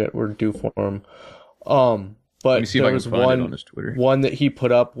 so we're due for him. But there was one that he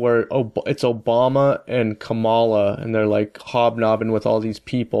put up where it's Obama and Kamala, and they're hobnobbing with all these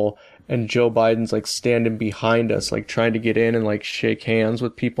people, and Joe Biden's standing behind us, trying to get in and shake hands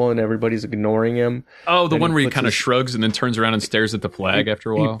with people, and everybody's ignoring him. Oh, the one where he kind of shrugs and then turns around and stares at the flag after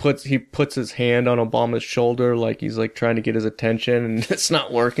a while. He puts his hand on Obama's shoulder he's trying to get his attention, and it's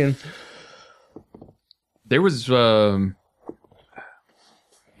not working. There was there's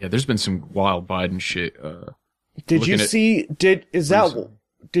been some wild Biden shit. Did you see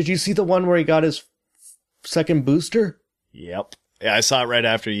the one where he got his second booster? Yep. Yeah, I saw it right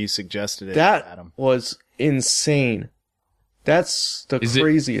after you suggested it, That Adam. was insane. That's the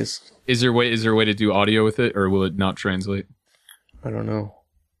craziest. Is there a way to do audio with it, or will it not translate? I don't know.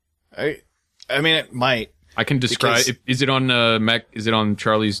 I mean, it might. I can describe. Is it on Mac? Is it on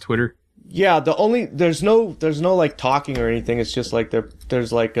Charlie's Twitter? Yeah. There's no talking or anything. It's just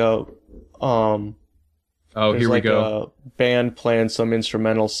there's a Oh, here we go. A band playing some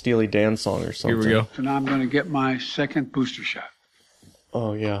instrumental Steely Dan song or something. Here we go. So now I'm going to get my second booster shot.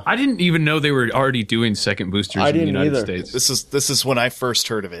 Oh yeah. I didn't even know they were already doing second boosters in the United States. This is when I first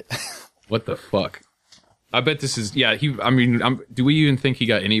heard of it. What the fuck? I bet this is do we even think he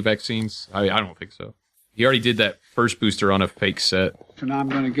got any vaccines? I don't think so. He already did that first booster on a fake set. So now I'm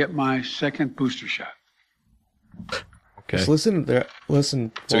going to get my second booster shot. Okay. Just listen there.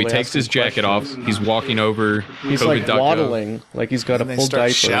 Listen. So he takes his jacket off. He's walking over. He's waddling, he's got a full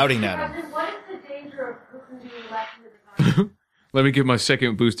diaper. Shouting at him. What is the danger of Putin being elected to the president? Let me get my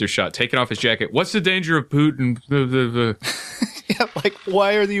second booster shot. Taking off his jacket. What's the danger of Putin? Yeah,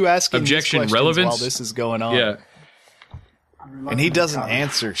 why are you asking objection these relevance while this is going on? Yeah. And he doesn't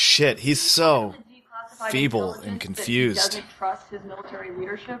answer shit. He's so feeble and confused. He doesn't trust his military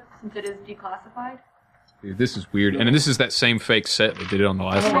leadership since it is declassified. Dude, this is weird. And this is that same fake set that did it on the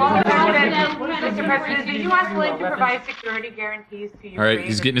last one. Mr. President, is the U.S. willing to provide security guarantees to Ukraine? All right,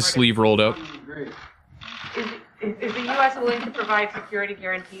 he's getting his sleeve rolled up. Is the U.S. willing to provide security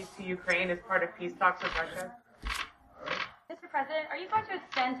guarantees to Ukraine as part of peace talks with Russia? Mr. President, are you going to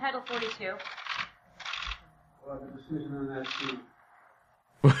extend Title 42? Well, the decision on that soon.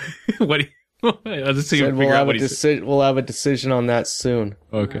 What? I'll just see Said figure out what he said. we'll have a decision on that soon.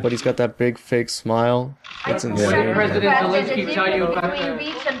 Okay. But he's got that big fake smile. That's insane. President Zelensky tell you about between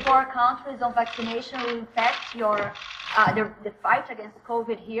rich and poor countries on vaccination will impact your the fight against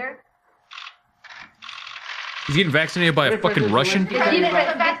COVID here. He's getting vaccinated by a fucking Russian? The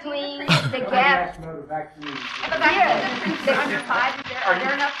difference between the gap. Under 5, are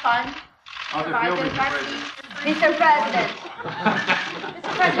there enough funds? Mr. President.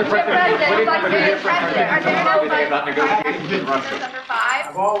 Mr. President, are there enough funds under 5?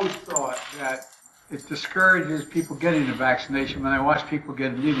 I've always thought that it discourages people getting the vaccination when they watch people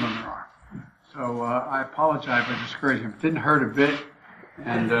get a needle in their arm. So I apologize for discouraging him. It didn't hurt a bit,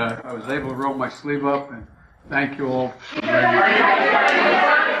 and I was able to roll my sleeve up, and thank you all.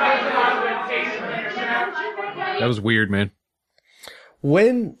 That was weird, man.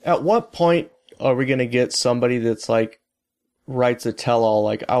 At what point are we going to get somebody that's like, writes a tell-all?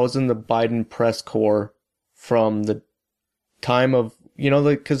 Like, I was in the Biden press corps from the time of,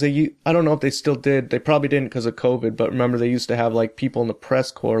 because I don't know if they still did. They probably didn't because of COVID, but remember they used to have like people in the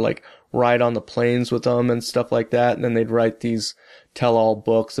press corps like ride on the planes with them and stuff like that. And then they'd write these tell-all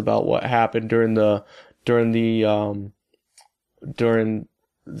books about what happened during the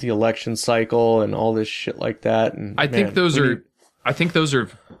election cycle and all this shit like that. And I think those are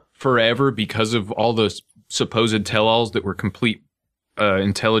forever because of all those supposed tell-alls that were complete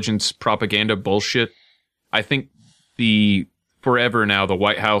intelligence propaganda bullshit. I think forever now the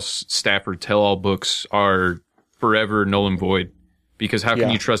White House staffer tell-all books are forever null and void because how can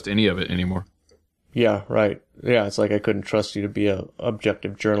you trust any of it anymore? Yeah, right. Yeah, it's like I couldn't trust you to be a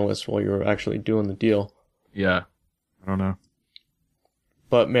objective journalist while you were actually doing the deal. Yeah, I don't know.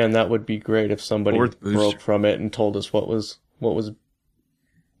 But man, that would be great if somebody broke from it and told us what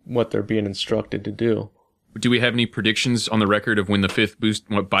they're being instructed to do. Do we have any predictions on the record of when the fifth boost?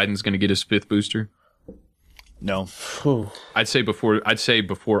 What Biden's going to get his fifth booster? No. I'd say before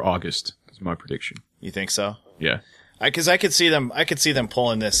August is my prediction. You think so? Yeah. Because I could see them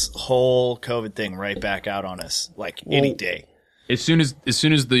pulling this whole COVID thing right back out on us any day. As soon as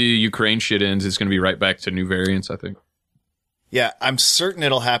the Ukraine shit ends, it's going to be right back to new variants, I think. Yeah, I'm certain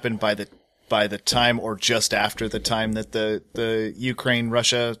it'll happen by the time or just after the time that the Ukraine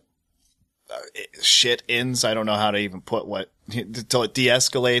Russia shit ends. I don't know how to even put until it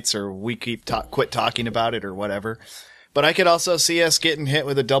de-escalates or we quit talking about it or whatever. But I could also see us getting hit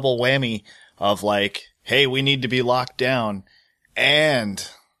with a double whammy of like, hey, we need to be locked down and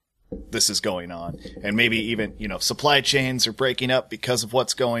this is going on. And maybe even, supply chains are breaking up because of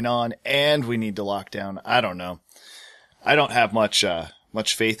what's going on and we need to lock down. I don't know. I don't have much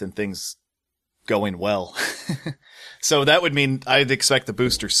faith in things going well. So that would mean I'd expect the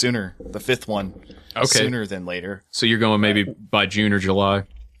booster sooner, the fifth one, sooner than later. So you're going maybe by June or July?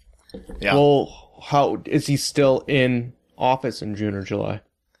 Yeah. Well, how is he still in office in June or July?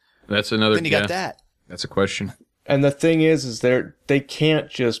 That's another. Then you got that. That's a question. And the thing is they can't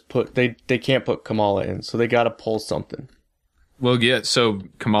just put they can't put Kamala in, so they got to pull something. Well, yeah. So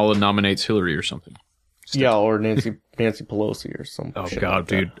Kamala nominates Hillary or something. Yeah, or Nancy Pelosi or something. Oh God,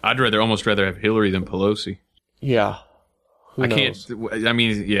 dude, I'd almost rather have Hillary than Pelosi. Yeah. Who knows? Can't. I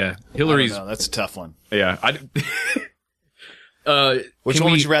mean, yeah, Hillary's. That's a tough one. Yeah. Which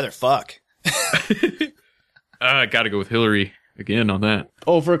one would you rather fuck? I got to go with Hillary again on that.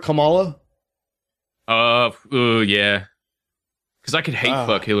 Over Kamala? Yeah. Because I could hate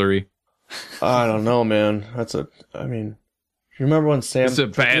fuck Hillary. I don't know, man. You remember when Sam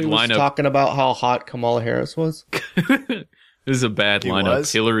was talking about how hot Kamala Harris was? This is a bad lineup.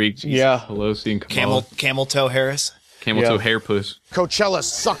 Hillary, Pelosi, and Kamala. Camel toe Harris. Camel toe hair puss. Coachella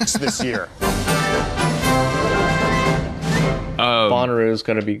sucks this year. Bonnaroo is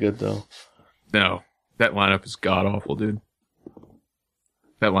going to be good, though. No, that lineup is god-awful, dude.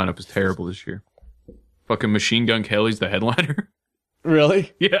 That lineup is terrible this year. Fucking Machine Gun Kelly's the headliner.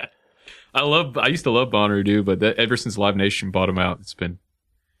 Really? Yeah. I used to love Bonnaroo, dude, but ever since Live Nation bought him out, it's been...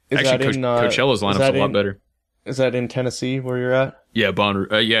 Coachella's lineup's a lot better. Is that in Tennessee where you're at? Yeah,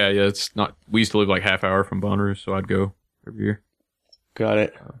 Bonnaroo. Yeah, it's not... We used to live like half hour from Bonnaroo, so I'd go every year. Got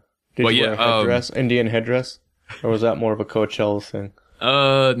it. Did you wear a headdress? Indian headdress? Or was that more of a Coachella thing?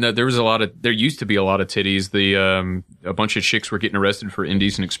 No, there used to be a lot of titties. A bunch of chicks were getting arrested for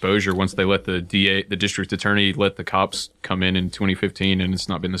indecent exposure once they let the district attorney let the cops come in 2015, and it's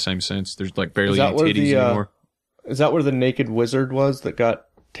not been the same since. There's like barely any titties anymore. Is that where the naked wizard was that got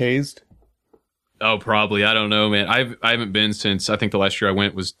tased? Oh, probably. I don't know, man. I haven't been since, I think the last year I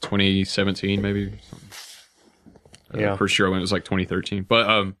went was 2017, maybe. Yeah. First year I went was like 2013.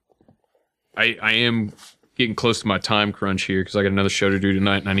 But I am getting close to my time crunch here because I got another show to do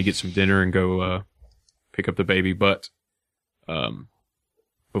tonight, and I need to get some dinner and go pick up the baby. But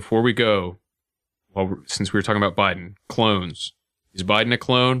before we go, since we were talking about Biden, clones. Is Biden a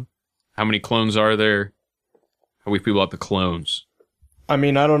clone? How many clones are there? How do we feel about the clones? I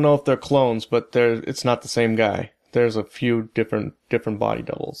mean, I don't know if they're clones, but it's not the same guy. There's a few different body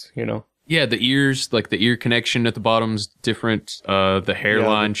doubles, you know? Yeah, the ears, like the ear connection at the bottom's different. The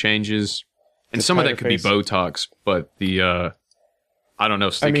hairline changes. And some of that could be Botox, but I don't know.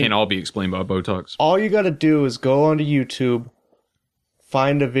 So they can't all be explained by Botox. All you got to do is go onto YouTube,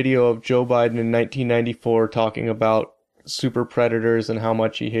 find a video of Joe Biden in 1994 talking about super predators and how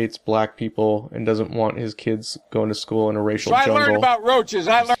much he hates black people and doesn't want his kids going to school in a racial jungle. I learned about roaches.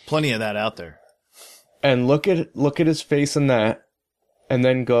 Plenty of that out there. And look at his face in that, and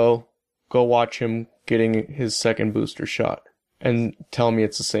then go watch him getting his second booster shot, and tell me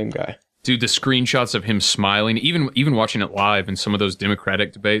it's the same guy. Dude, the screenshots of him smiling, even watching it live in some of those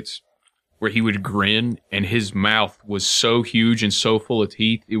Democratic debates, where he would grin and his mouth was so huge and so full of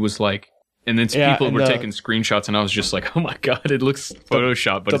teeth, it was like. And then people were taking screenshots, and I was just like, "Oh my god, it looks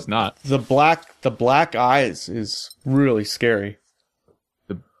Photoshopped, but it's not." The black eyes is really scary.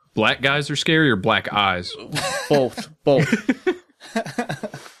 The black guys are scary, or black eyes? Both. What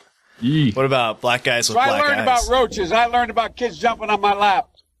about black guys with black eyes? I learned about roaches. I learned about kids jumping on my lap.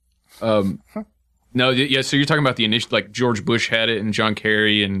 No, yeah. So you're talking about the initial, like George Bush had it, and John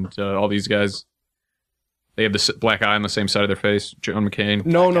Kerry, and all these guys. They have the black eye on the same side of their face. John McCain.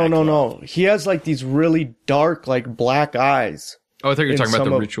 No. He has like these really dark, like black eyes. Oh, I thought you were talking about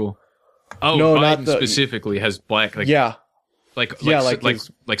the ritual. Oh, no, Biden specifically has black. Like, yeah. Like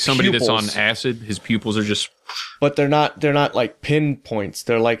somebody pupils. That's on acid. His pupils are just. But they're not like pinpoints.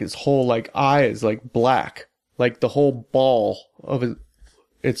 They're like his whole like eye is like black, like the whole ball of it.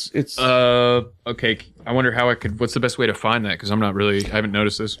 It's. Okay. I wonder how I could. What's the best way to find that? Because I haven't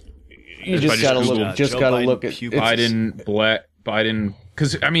noticed this. You just gotta look. Look at Biden, black Biden.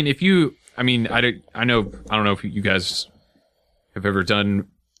 Because I mean, I don't know if you guys have ever done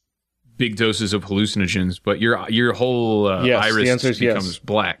big doses of hallucinogens, but your whole iris becomes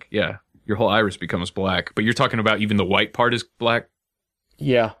black. Yeah, your whole iris becomes black. But you're talking about even the white part is black.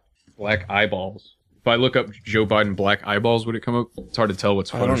 Yeah, black eyeballs. If I look up Joe Biden black eyeballs, would it come up? It's hard to tell what's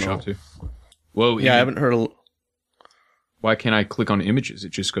Photoshopped to. Well, yeah, I haven't heard of. Why can't I click on images? It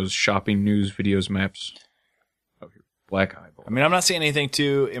just goes shopping, news, videos, maps. Oh, here. Black eyeball. I mean, I'm not seeing anything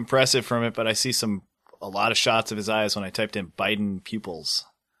too impressive from it, but I see a lot of shots of his eyes when I typed in Biden pupils.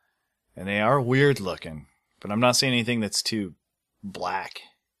 And they are weird looking, but I'm not seeing anything that's too black.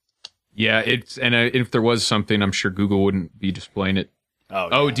 Yeah, if there was something, I'm sure Google wouldn't be displaying it.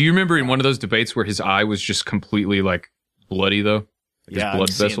 Oh, do you remember in one of those debates where his eye was just completely like bloody though? Yeah, blood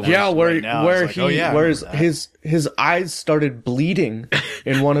vessels. Yeah, where his eyes started bleeding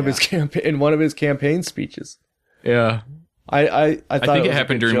in one of his campaign speeches. Yeah, I think it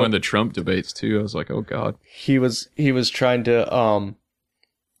happened during one of the Trump debates too. I was like, oh god. He was trying to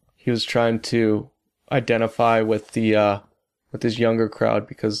identify with his younger crowd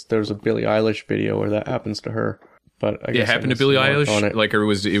because there's a Billie Eilish video where that happens to her. But I guess it happened to Billie Eilish, like, or it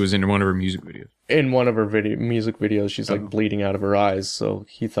was in one of her music videos. In one of her music videos, she's like bleeding out of her eyes. So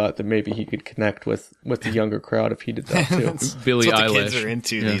he thought that maybe he could connect with the younger crowd if he did that too. Billie Eilish. That's what the kids are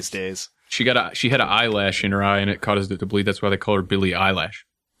into these days. She had an eyelash in her eye, and it caused it to bleed. That's why they call her Billie Eyelash.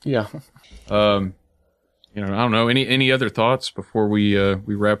 Yeah. I don't know. Any other thoughts before we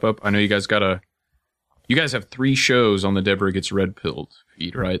wrap up? I know you guys you guys have 3 shows on the Deborah Gets Red Pilled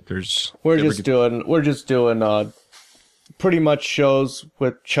feed, right? We're just doing pretty much shows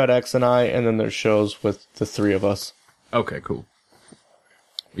with Chud X and I, and then there's shows with the 3 of us. Okay, cool.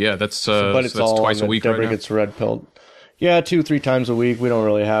 Yeah, that's but it's all twice a week Deborah right now? Gets Red Pilled. Yeah, 2-3 times a week. We don't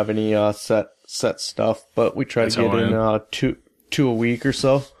really have any set stuff, but we try to get in 2 a week or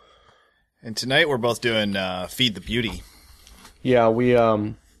so. And tonight we're both doing Feed the Beauty. Yeah, we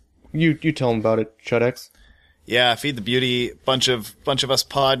you tell them about it, Chud X. Yeah, Feed the Beauty. Bunch of us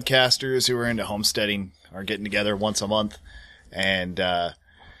podcasters who are into homesteading are getting together once a month and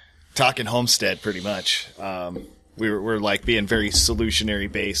talking homestead pretty much. We're like being very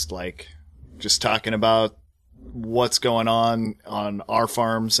solutionary based, like just talking about what's going on our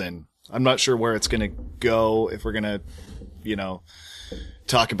farms, and I'm not sure where it's going to go, if we're going to,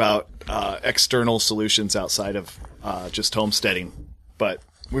 talk about external solutions outside of just homesteading. But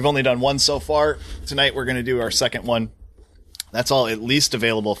we've only done one so far. Tonight we're going to do our second one. That's all at least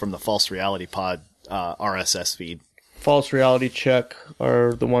available from the False Reality Pod RSS feed. False Reality Check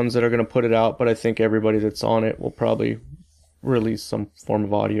are the ones that are going to put it out, but I think everybody that's on it will probably release some form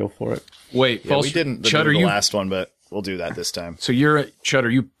of audio for it. Wait, we didn't do the last one, but we'll do that this time. So Chud, are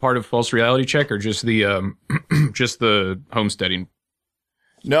you part of False Reality Check or just the just the homesteading?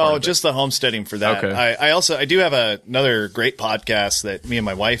 No, just the homesteading for that. Okay. I do have another great podcast that me and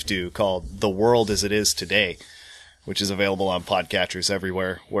my wife do called The World as It Is Today, which is available on podcatchers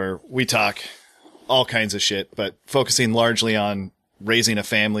everywhere, where we talk all kinds of shit, but focusing largely on raising a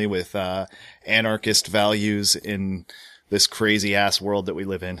family with anarchist values in this crazy ass world that we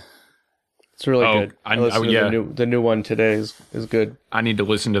live in. It's really good. The new one today is good. I need to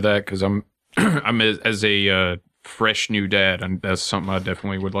listen to that because I'm as a fresh new dad, and that's something I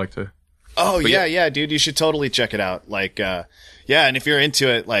definitely would like to. Oh yeah, dude, you should totally check it out. Like, and if you're into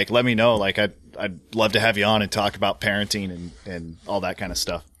it, like, let me know. Like, I'd love to have you on and talk about parenting and all that kind of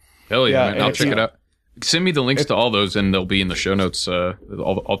stuff. Hell yeah, man. I'll check it out. Send me the links to all those, and they'll be in the show notes.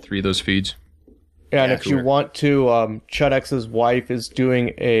 All three of those feeds. Yeah, and if you want to, Chudx's wife is doing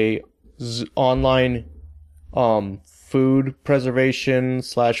a online food preservation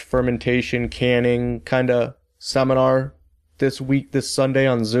 / fermentation canning kind of seminar this Sunday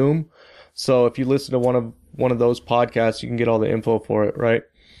on Zoom. So if you listen to one of those podcasts, you can get all the info for it, right?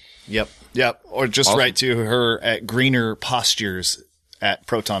 Yep. Or just write to her at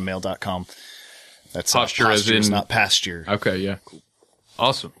greenerpostures@protonmail.com. That's posture postures, as in not pasture. Okay, yeah, cool.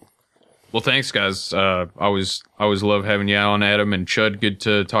 Awesome. Well, thanks, guys. I always love having you on, Adam and Chud. Good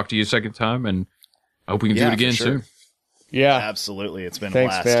to talk to you a second time, and I hope we can do it again soon. Yeah, absolutely. It's been a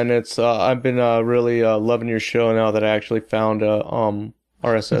thanks, blast. man. It's I've been really loving your show now that I actually found a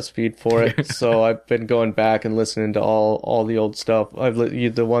RSS feed for it. So I've been going back and listening to all the old stuff.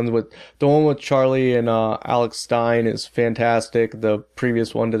 The one with Charlie and Alex Stein is fantastic. The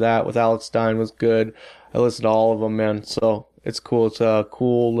previous one to that with Alex Stein was good. I listened to all of them, man. So it's cool. It's a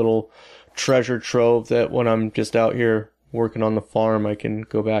cool little treasure trove that when I'm just out here working on the farm, I can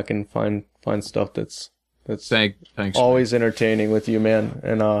go back and find stuff that's thanks, always entertaining with you, man.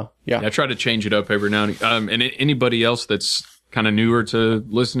 And I try to change it up every now and then. And anybody else that's kind of newer to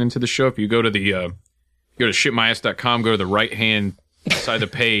listening to the show, if you go to go to shitmyass.com, go to the right hand side of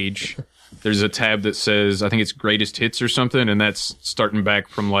the page, there's a tab that says, I think it's greatest hits or something, and that's starting back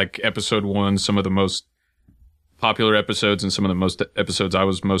from like episode 1, some of the most popular episodes and some of the most episodes I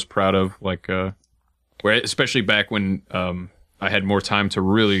was most proud of, like where especially back when I had more time to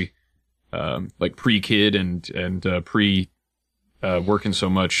really like pre-kid and pre working so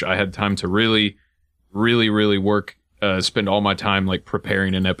much, I had time to really work, spend all my time like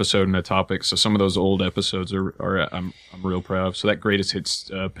preparing an episode and a topic. So some of those old episodes are I'm real proud of. So that greatest hits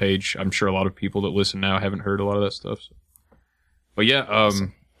page, I'm sure a lot of people that listen now haven't heard a lot of that stuff. So. But yeah,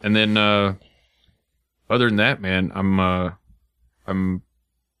 awesome. And then other than that, man, I'm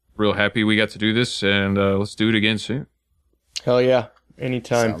real happy we got to do this, and let's do it again soon. Hell yeah.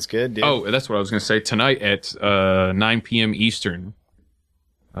 Anytime. Sounds good, dude. Oh, that's what I was going to say. Tonight at 9 p.m. Eastern,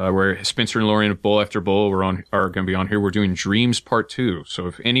 where Spencer and Lorian of Bowl After Bowl are going to be on here. We're doing Dreams Part 2. So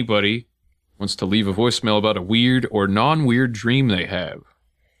if anybody wants to leave a voicemail about a weird or non-weird dream they have,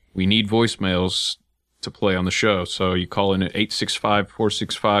 we need voicemails to play on the show. So you call in at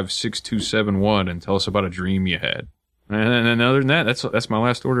 865-465-6271 and tell us about a dream you had. And other than that, that's my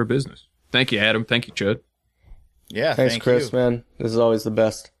last order of business. Thank you, Adam. Thank you, Chud. Yeah, thanks, Chris, man. This is always the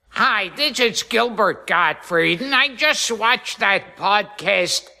best. Hi, this is Gilbert Gottfried, and I just watched that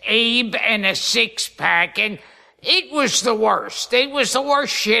podcast, Abe and a Six-Pack, and it was the worst. It was the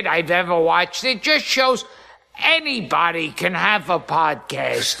worst shit I've ever watched. It just shows anybody can have a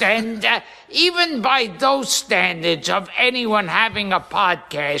podcast, and even by those standards of anyone having a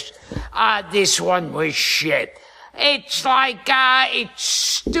podcast, this one was shit. It's like, it's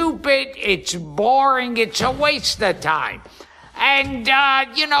stupid, it's boring, it's a waste of time. And, there are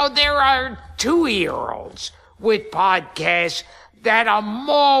 2-year-olds with podcasts that are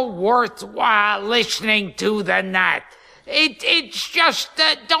more worthwhile listening to than that. It's just,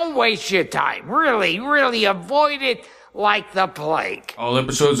 don't waste your time. Really, really avoid it like the plague. All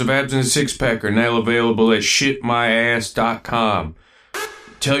episodes of Abs in a Six-Pack are now available at shitmyass.com.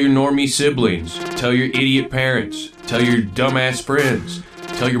 Tell your normie siblings. Tell your idiot parents. Tell your dumbass friends.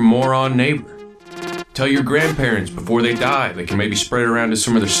 Tell your moron neighbor. Tell your grandparents before they die. They can maybe spread it around to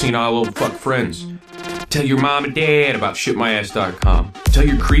some of their senile old fuck friends. Tell your mom and dad about shipmyass.com. Tell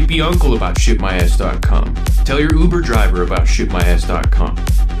your creepy uncle about shipmyass.com. Tell your Uber driver about shipmyass.com.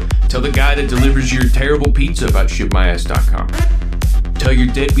 Tell the guy that delivers your terrible pizza about shipmyass.com. Tell your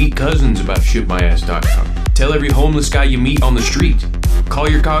deadbeat cousins about shipmyass.com. Tell every homeless guy you meet on the street. Call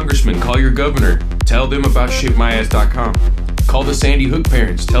your congressman, call your governor. Tell them about shipmyass.com. Call the Sandy Hook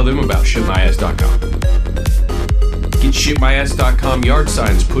parents, tell them about shipmyass.com. Get shipmyass.com yard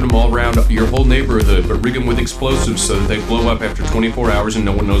signs, put them all around your whole neighborhood, but rig them with explosives so that they blow up after 24 hours and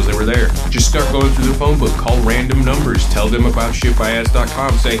no one knows they were there. Just start going through the phone book, call random numbers, tell them about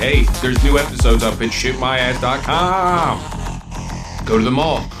shipmyass.com. Say, hey, there's new episodes up at shipmyass.com. Go to the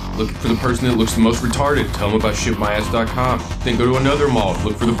mall, look for the person that looks the most retarded, tell them about shipmyass.com. Then go to another mall,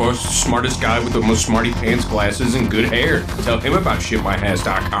 look for the most smartest guy with the most smarty pants, glasses, and good hair. Tell him about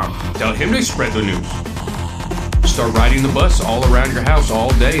shipmyass.com. Tell him to spread the news. Start riding the bus all around your house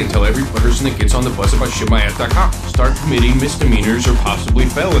all day and tell every person that gets on the bus about shipmyass.com. Start committing misdemeanors or possibly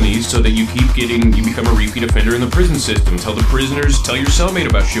felonies so that you become a repeat offender in the prison system. Tell the prisoners, tell your cellmate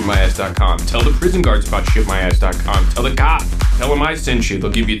about shipmyass.com. Tell the prison guards about shipmyass.com. Tell the cop. Tell them I sent you. They'll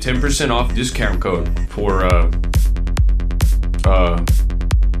give you 10% off discount code for,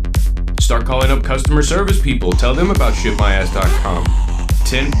 start calling up customer service people. Tell them about shipmyass.com.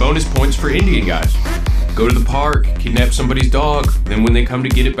 10 bonus points for Indian guys. Go to the park, kidnap somebody's dog, then when they come to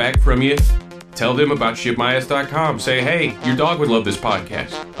get it back from you, tell them about shipmyass.com. Say, hey, your dog would love this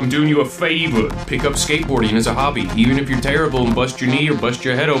podcast. I'm doing you a favor. Pick up skateboarding as a hobby. Even if you're terrible and bust your knee or bust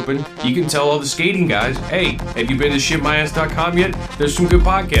your head open, you can tell all the skating guys, hey, have you been to shipmyass.com yet? There's some good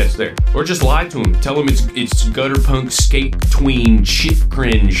podcasts there. Or just lie to them. Tell them it's gutter punk, skate tween, shit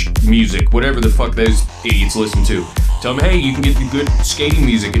cringe music, whatever the fuck those idiots listen to. Tell them, hey, you can get the good skating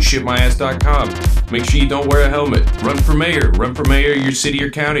music at shipmyass.com. Make sure you don't wear a helmet. Run for mayor of your city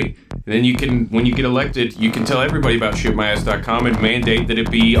or county. Then you can, when you get elected, you can tell everybody about shipmyass.com and mandate that it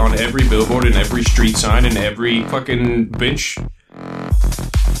be on every billboard and every street sign and every fucking bench.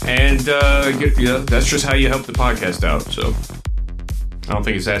 And that's just how you help the podcast out. So I don't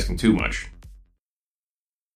think it's asking too much.